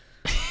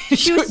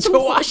 She was To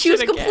watch she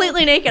was it again.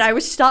 completely naked. I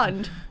was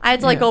stunned. I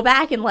had to like go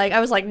back and like I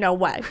was like, no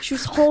way. She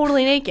was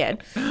totally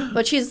naked.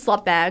 But she's a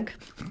slut bag.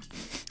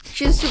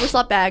 She's a super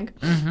slut bag.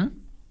 Mm-hmm.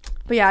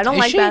 But yeah, I don't Is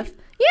like she? Beth.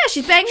 Yeah,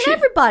 she's banging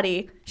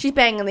everybody. She's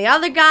banging the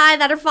other guy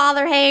that her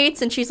father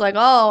hates, and she's like,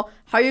 "Oh,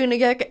 how are you gonna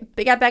get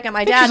back at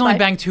my I think dad?" she's only by-"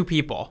 banged 2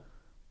 people.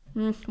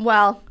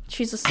 Well,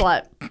 she's a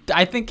slut.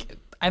 I think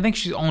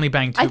she's only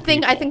banged 2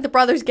 people. I think the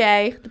brother's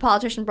gay, the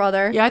politician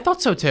brother. Yeah, I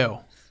thought so too.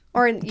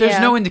 Or There's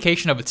no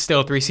indication of it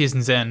still 3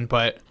 seasons in,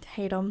 but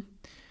hate him.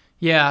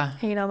 yeah.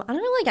 Hate him. I don't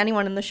really like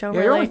anyone in the show. Yeah,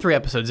 really. you're only 3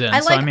 episodes in. I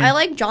so, like I mean, I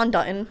like John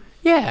Dutton.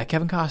 yeah,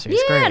 Kevin Costner. He's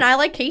Yeah, great. and I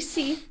like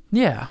Casey.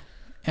 Yeah.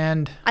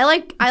 And I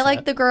like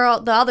the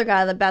other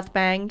guy that Beth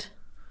banged.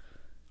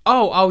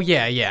 oh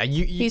yeah.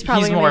 He's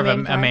probably more of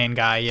gonna be a main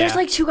guy. Yeah. There's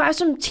like 2 guys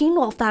from Teen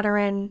Wolf that are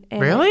in.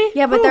 Really?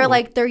 Yeah, but they're Who?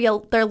 like they're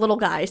little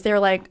guys. They're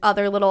like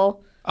other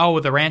little. oh,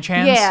 with the ranch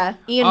hands. Yeah,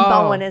 Ian Oh,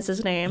 Bowen is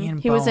his name. Ian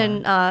He was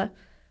in.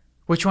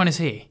 Which one is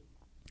he?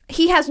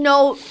 He has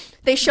no.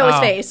 They show his Oh,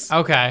 face.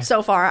 okay.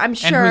 So far, I'm And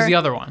sure. who's the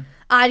other one?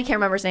 I can't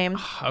remember his name.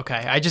 Okay,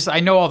 I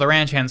know all the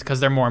ranch hands because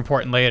they're more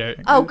important later.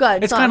 Oh,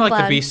 good. It's So kind I'm of like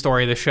glad. the B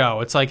story of the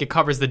show. It's like it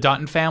covers the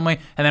Dutton family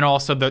and then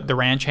also the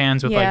ranch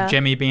hands with Yeah. like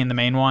Jimmy being the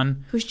main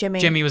one. Who's Jimmy?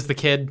 Jimmy was the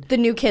kid. The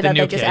new kid the that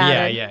new they just kid.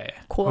 added. Yeah.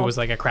 Cool. Who was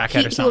like a crackhead He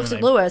or looks something.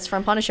 like Lewis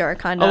from Punisher,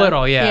 kind of. A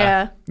little, yeah.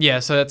 Yeah. Yeah,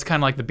 so that's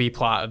kind of like the B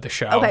plot of the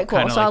show. Okay, cool.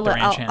 Kinda So like I'll the let-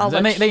 ranch I'll hands.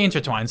 And let they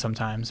intertwine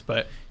sometimes,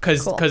 but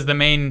because Cool. the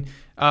main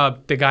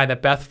the guy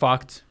that Beth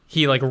fucked,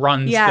 he like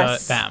runs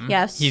Yes, them.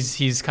 yes.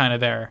 He's kind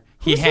of there.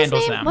 He Who's his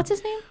handles name? them. What's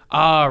his name?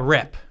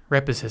 Rip.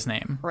 Rip is his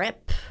name.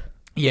 Rip.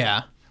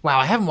 Yeah. Wow,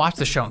 I haven't watched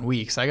the show in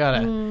weeks. I gotta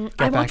I get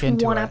back watched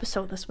into one it.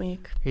 episode this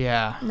week.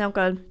 Yeah. No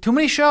good. Too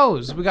many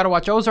shows. We gotta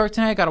watch Ozark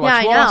tonight. Gotta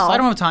watch Yeah, I Lost. know. I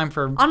don't have time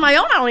for On my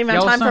own, I don't even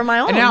have time for Yellowstone. my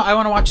own. And now I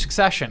want to watch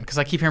Succession because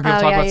I keep hearing people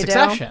Oh, talk yeah, about you do?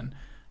 Succession.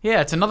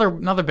 Yeah, it's another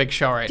big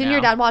show right now. Didn't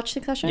your dad watch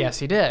Succession? Yes,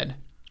 he did.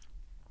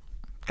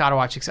 Gotta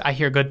watch Succession. I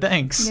hear good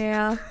things.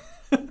 Yeah.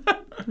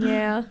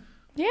 Yeah.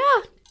 Yeah.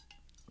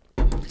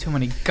 Too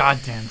many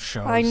goddamn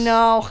shows. I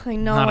know.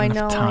 Not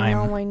enough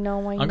time. I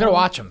know. I'm gonna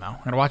watch them though.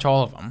 I'm gonna watch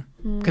all of them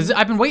because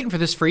I've been waiting for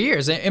this for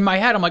years. In my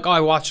head, I'm like, oh, I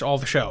watched all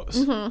the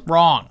shows.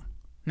 Wrong.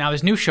 Now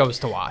there's new shows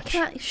to watch.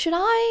 Should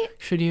I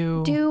Should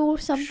you do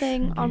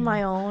something on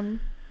my own?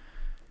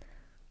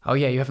 Oh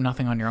yeah, you have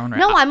nothing on your own right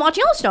No, now. I'm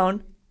watching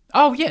Yellowstone.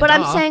 Oh yeah, But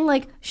I'm duh. saying,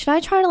 like, should I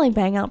try to, like,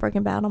 bang out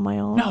Breaking Bad on my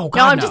own? No, God,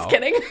 no, I'm no. just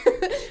kidding.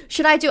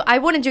 I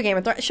wouldn't do Game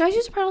of Thrones. Should I do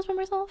Sopranos by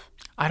myself?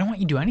 I don't want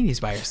you to do any of these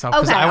by yourself.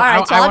 'cause Okay, I, all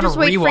right. So I'll wanna just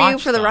wait for you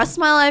rewatch for the them. rest of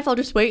my life. I'll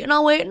just wait and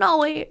I'll wait and I'll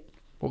wait.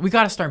 Well, we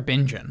gotta start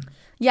binging.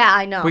 Yeah,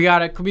 I know. We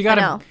gotta. I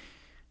know.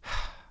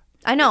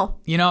 I know.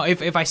 You know,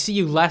 if I see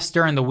you less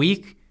during the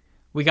week,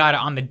 we got to,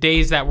 on the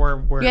days that we're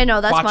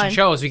that's watching fine.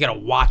 shows, we got to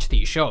watch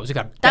these shows. We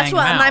got to bang That's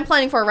what them out. I'm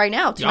planning for right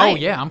now tonight. Oh,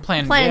 yeah, I'm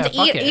planning to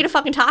fuck eat a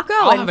fucking taco.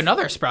 I'll and have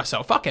another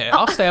espresso. Fuck it.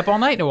 I'll stay up all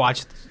night to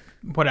watch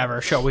whatever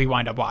show we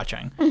wind up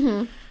watching.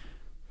 Mm-hmm.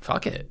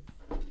 Fuck it.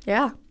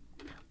 Yeah.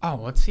 Oh,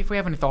 let's see if we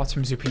have any thoughts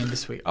from Zupine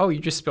this week. Oh, you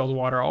just spilled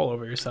water all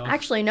over yourself.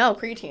 Actually, no,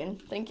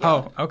 creatine. Thank you.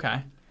 Oh,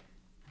 okay.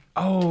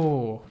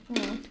 Oh,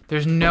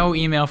 there's no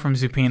email from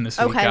Zupine this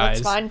week, Okay, guys.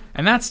 that's fine.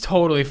 And that's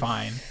totally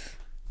fine.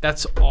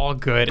 That's all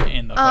good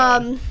in the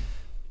hood.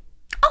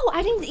 Oh,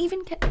 I didn't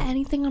even get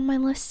anything on my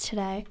list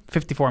today.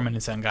 54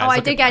 minutes in, guys. Oh, I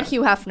Look did at get that.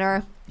 Hugh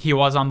Hefner. He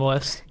was on the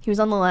list. He was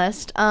on the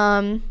list.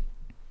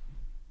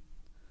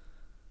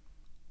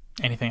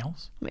 Anything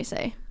else? Let me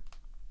see.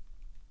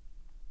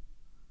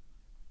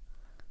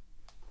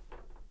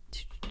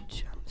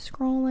 I'm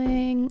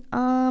scrolling.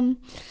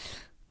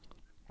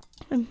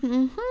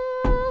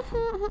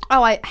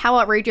 How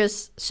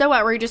outrageous! So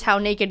outrageous how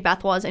naked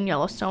Beth was in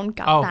Yellowstone.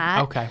 Got Oh,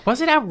 that. okay.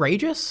 Was it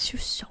outrageous? She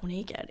was so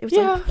naked. It was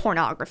Yeah. like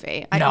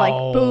pornography. I No.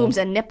 like boobs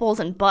and nipples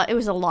and butt. It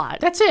was a lot.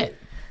 That's it.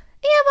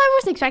 Yeah, but I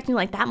wasn't expecting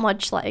like that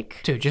much. Like,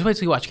 Dude, just wait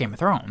till you watch Game of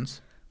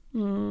Thrones. If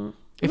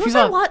you Was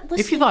I thought wa-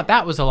 if you thought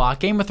that was a lot,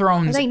 Game of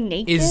Thrones Are they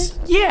naked? is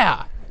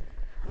yeah.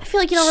 I feel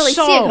like you don't really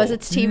see it So, because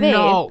it's TV.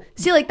 no.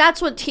 See, like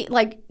that's what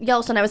like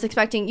Yellowstone. I was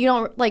expecting. You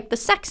don't like the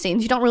sex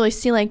scenes. You don't really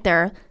see like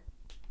their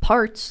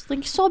parts. Like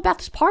you saw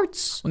Beth's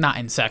parts, Well, not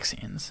in sex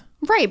scenes.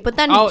 right? But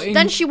then Oh,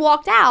 then she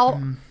walked out.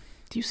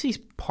 Do you see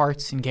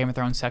parts in Game of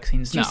Thrones sex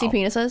scenes? Do you see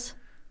penises?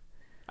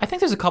 I think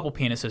there's a couple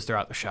penises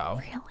throughout the show,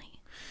 Really?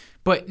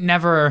 but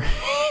never,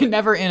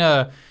 never in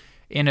a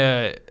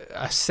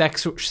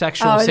sexual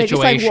Oh, are they situation.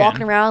 just like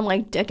walking around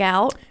like dick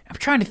out? I'm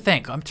trying to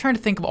think. I'm trying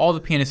to think of all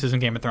the penises in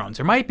Game of Thrones.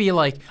 There might be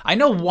like I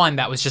know one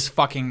that was just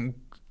fucking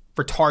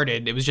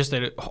retarded. It was just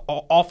an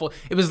awful.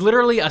 It was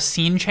literally a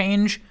scene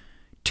change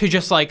to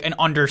just like an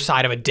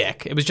underside of a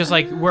dick. It was just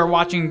like we're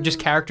watching just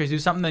characters do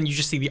something, then you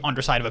just see the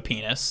underside of a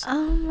penis.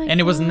 Oh my And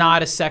it was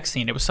not a sex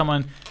scene. It was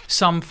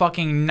some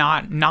fucking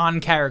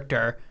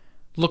non-character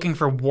looking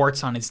for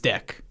warts on his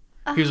dick.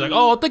 He was like,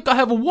 "Oh, I think I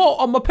have a wart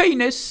on my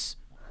penis."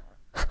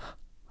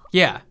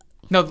 Yeah.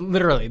 No,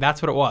 literally,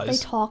 that's what it They was.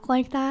 talk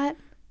like that.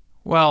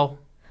 Well,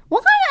 What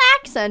kind of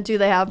accent do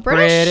they have?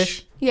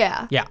 British.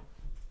 Yeah. yeah.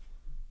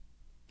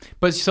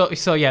 But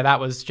so yeah, that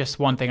was just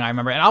one thing I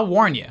remember, and I'll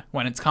warn you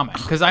when it's coming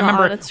because I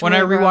remember it's when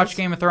really I rewatched gross.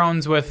 Game of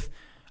Thrones with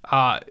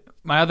my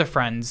other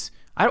friends.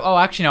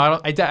 Actually, no,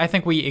 I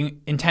think we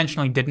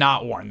intentionally did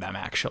not warn them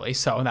actually,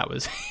 so that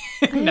was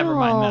never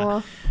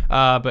mind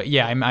that. But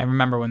yeah, I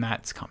remember when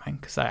that's coming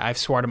because I've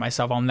swore to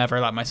myself I'll never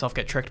let myself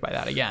get tricked by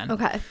that again.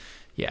 Okay.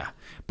 Yeah,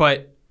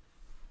 but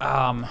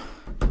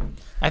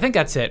I think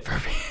that's it for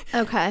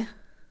me. Okay.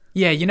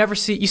 Yeah, you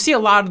see a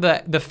lot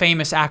of the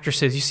famous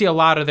actresses. You see a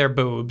lot of their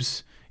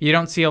boobs. You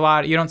don't see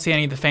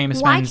any of the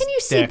famous Why men's can you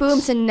see dicks.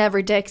 boobs and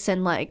never dicks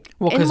and like?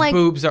 Well, and, because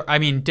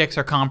like, dicks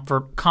are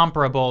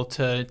comparable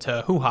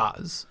to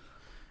hoo-has.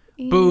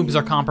 Boobs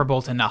are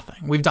comparable to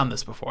nothing. We've done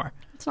this before.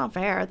 It's not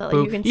fair that like,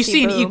 you can You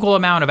see an boob. equal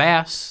amount of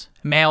ass,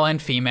 male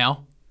and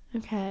female.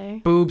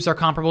 Okay. Boobs are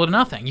comparable to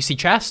nothing. You see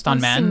chest on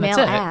I men. see That's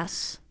male it.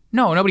 ass.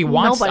 No, nobody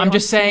wants. Nobody I'm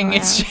just wants saying male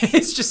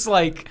it's just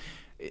like,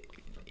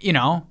 you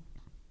know,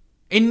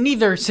 in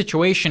neither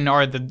situation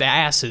are the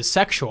asses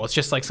sexual. It's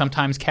just like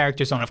sometimes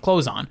characters don't have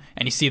clothes on,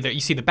 and you see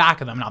the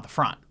back of them, not the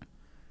front.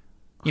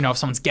 You know, if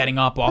someone's getting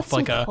up off Put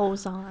like some a.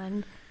 clothes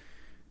on.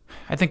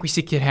 I think we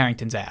see Kit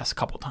Harington's ass a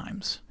couple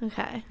times,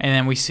 Okay. and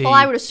then we see. Well,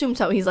 I would assume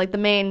so. He's like the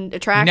main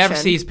attraction. You never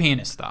see his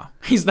penis though.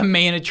 He's the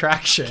main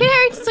attraction. Kit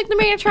Harington's like the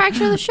main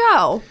attraction of the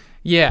show.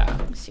 Yeah,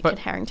 See but Kit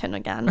Harington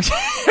again.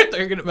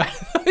 you're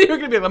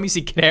gonna be. Let me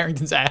see Kit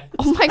Harington's ass.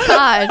 Oh my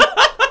god.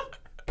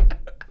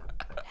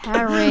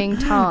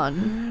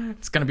 Harrington.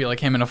 It's gonna be like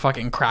him in a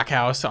fucking crack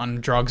house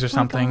on drugs or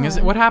something. Is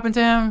God. it what happened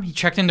to him? He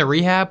checked into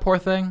rehab. Poor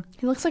thing.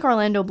 He looks like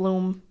Orlando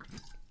Bloom.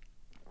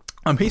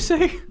 He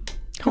He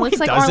looks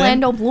like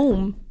Orlando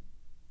Bloom.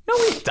 No,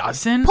 he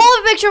doesn't. Pull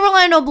a picture of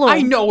Orlando Bloom.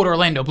 I know what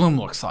Orlando Bloom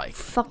looks like.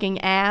 Fucking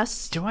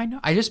ass. Do I know?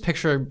 I just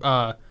picture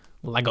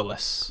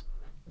Legolas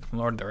from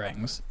Lord of the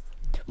Rings.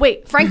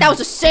 Wait, Frank, that was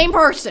the same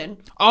person.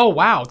 Oh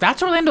wow,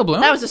 that's Orlando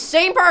Bloom. That was the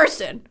same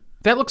person.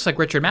 That looks like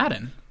Richard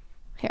Madden.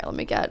 Here, let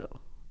me get.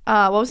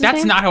 What was his That's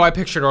name? not how I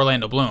pictured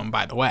Orlando Bloom,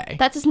 by the way.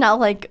 That does not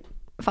like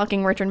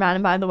fucking Richard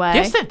Madden, by the way.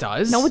 Yes, that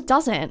does. No, it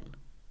doesn't.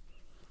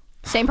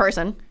 Same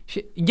person.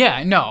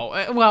 Yeah,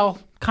 no. Well,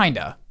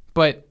 kinda,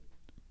 but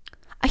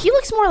He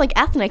looks more like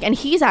ethnic, and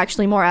he's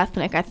actually more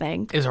ethnic, I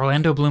think. is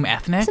Orlando Bloom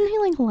ethnic? Isn't he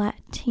like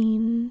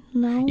Latin?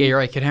 No. Yeah, you're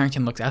right. Kit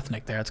Harington looks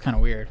ethnic there. It's kind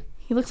of weird.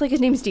 He looks like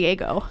his name's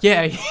Diego.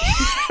 Yeah,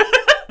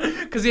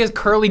 because he has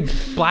curly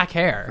black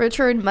hair.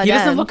 Richard Madden. He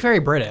doesn't look very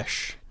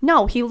British.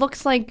 No, he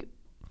looks like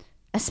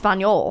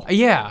Espanol.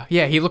 Yeah.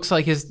 He looks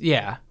like he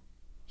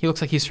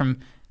looks like he's from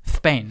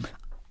Spain.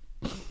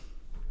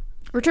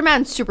 Richard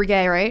Madden's super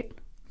gay, right?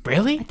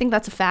 Really? I think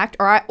that's a fact,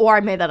 or I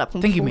made that up I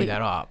think completely. you made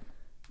that up.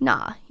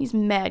 Nah, he's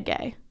mad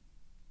gay.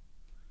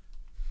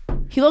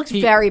 He looks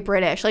very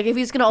British. Like if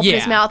he's gonna open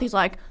his Yeah. mouth, he's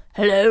like,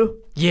 Hello.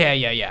 Yeah.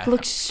 He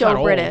looks Not so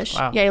old. British.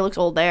 Wow. Yeah, he looks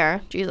old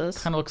there.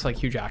 Jesus. Kind of looks like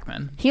Hugh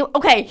Jackman. He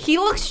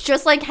looks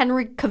just like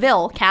Henry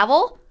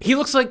Cavill. He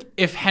looks like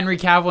if Henry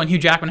Cavill and Hugh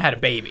Jackman had a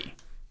baby.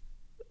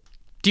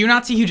 Do you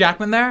not see Hugh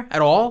Jackman there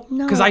at all?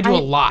 No, Because I do a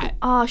lot.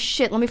 Oh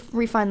shit, let me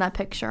re-find that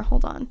picture.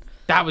 Hold on.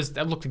 That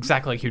looked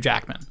exactly like Hugh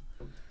Jackman.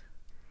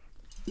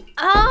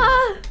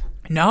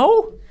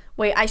 No?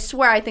 Wait, I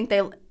swear I think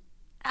they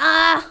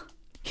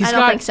He's I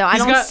don't think so. I he's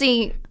don't got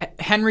see.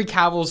 Henry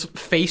Cavill's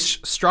face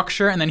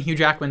structure and then Hugh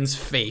Jackman's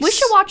face. We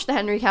should watch the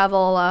Henry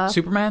Cavill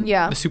Superman?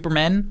 Yeah. The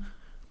Supermen?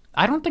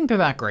 I don't think they're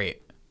that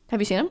great.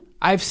 Have you seen him?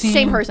 I've seen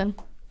Same person.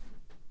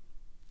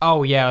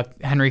 Oh yeah,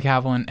 Henry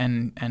Cavill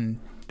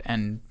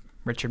and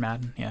Richard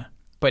Madden, yeah.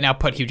 But now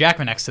put Hugh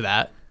Jackman next to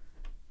that.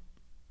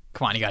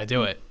 Come on, you got to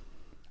do it.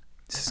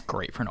 This is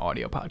great for an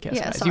audio podcast,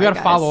 Yeah, guys. sorry, You got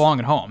to follow guys. along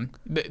at home.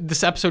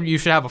 This episode, you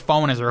should have a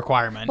phone as a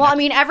requirement. Well, I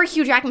mean, every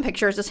Hugh Jackman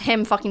picture is just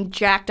him fucking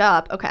jacked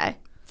up. Okay.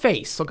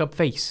 Face. Look up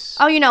face.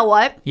 Oh, you know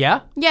what?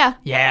 Yeah? Yeah.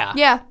 Yeah.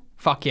 Yeah.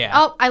 Fuck yeah.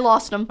 Oh, I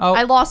lost him. Oh.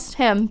 I lost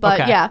him, but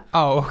okay. yeah.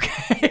 Oh,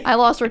 okay. I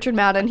lost Richard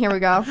Madden. Here we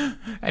go.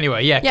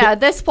 Anyway, yeah. Yeah,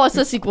 this plus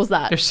this equals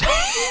that.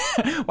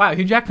 Wow,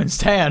 Hugh Jackman's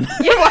tan.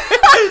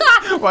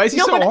 Why is he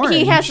No, so but orange?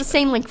 he has the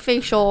same like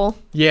facial,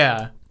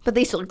 Yeah. but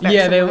they still look very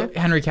Yeah, similar.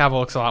 Henry Cavill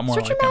looks a lot more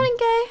Is Richard like him. Madden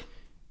gay?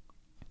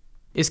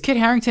 Is Kit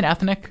Harington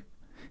ethnic?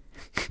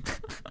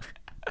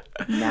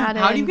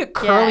 Madden. How do you get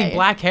curly gay.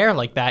 black hair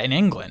like that in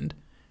England?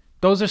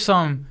 Those are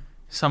some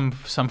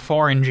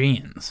foreign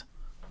genes.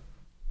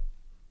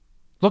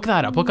 Look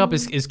that up. Look up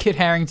is Kit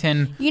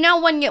Harington. You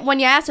know when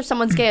you ask if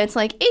someone's gay, it's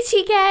like, is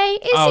he gay?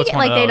 Is Oh, he it's gay?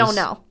 one Like of they those. don't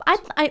know.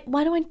 I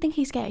why do I think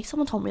he's gay?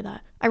 Someone told me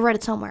that. I read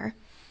it somewhere.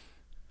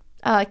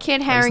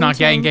 Kit Harington. He's not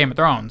gay in Game of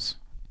Thrones.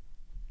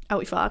 Oh,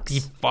 he fucks. He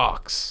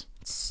fucks.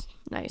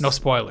 Nice. No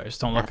spoilers.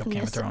 Don't look up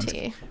Game of Thrones.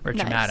 Ethnicity. Richard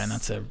Nice. Madden.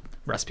 That's a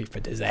recipe for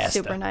disaster.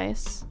 Super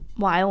nice.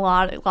 Why a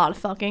lot of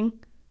fucking.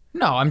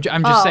 No, I'm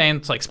just saying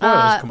it's like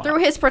spoilers come Through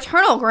up. his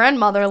paternal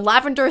grandmother,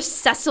 Lavender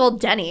Cecil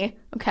Denny.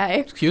 Okay.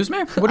 Excuse me?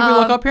 What did we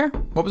look up here?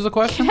 What was the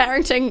question?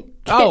 Harrington.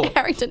 Oh.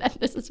 Harrington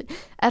ethnicity.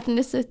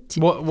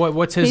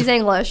 What's his? He's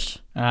English.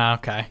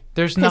 Okay.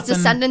 There's His nothing.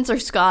 descendants are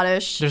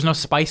Scottish. There's no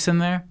spice in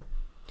there.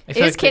 I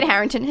feel Is like Kit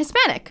Harington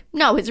Hispanic?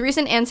 No, his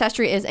recent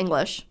ancestry is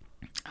English.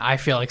 I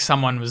feel like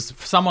someone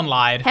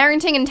lied.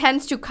 Harrington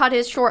intends to cut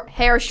his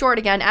hair short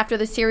again after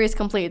the series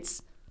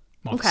completes.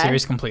 Well, the okay.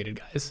 series completed,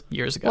 guys,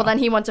 years ago. Well, then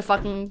he went to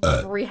fucking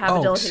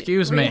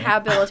excuse me.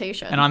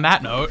 rehabilitation. And on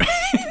that note,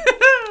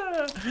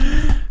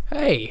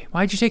 hey,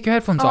 why'd you take your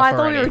headphones Oh, off I thought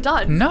we already? were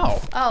done.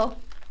 No, Oh,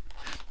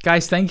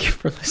 guys, thank you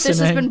for listening. this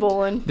has been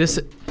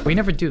Bolin. We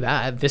never do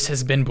that. This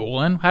has been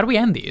Boolin. How do we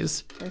end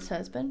these? This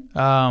has been.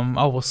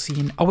 We'll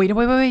see. Wait.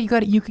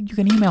 You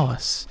can email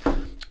us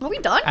Are we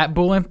done? at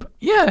Boolin.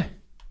 Yeah,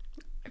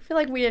 I feel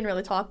like we didn't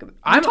really talk about. We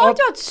I'm talked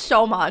all- about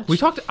so much. we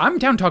talked. I'm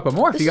down to talk about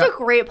more. If This you is got. a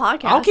great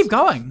podcast. I'll keep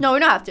going. No, we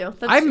don't have to.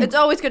 It's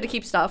always good to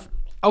keep stuff.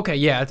 Okay,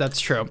 yeah, that's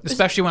true.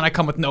 Especially when I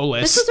come with no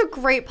list. This is a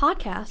great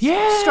podcast.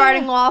 Yeah.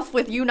 Starting off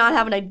with you not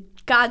having a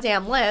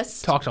goddamn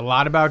list. Talked a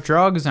lot about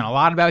drugs and a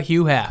lot about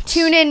Hugh Hefts.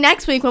 Tune in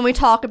next week when we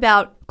talk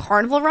about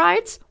carnival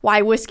rides,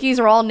 why whiskeys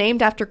are all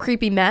named after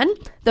creepy men,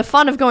 the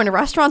fun of going to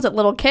restaurants with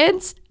little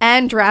kids,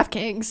 and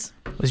DraftKings.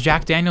 Was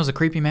Jack Daniels a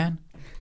creepy man?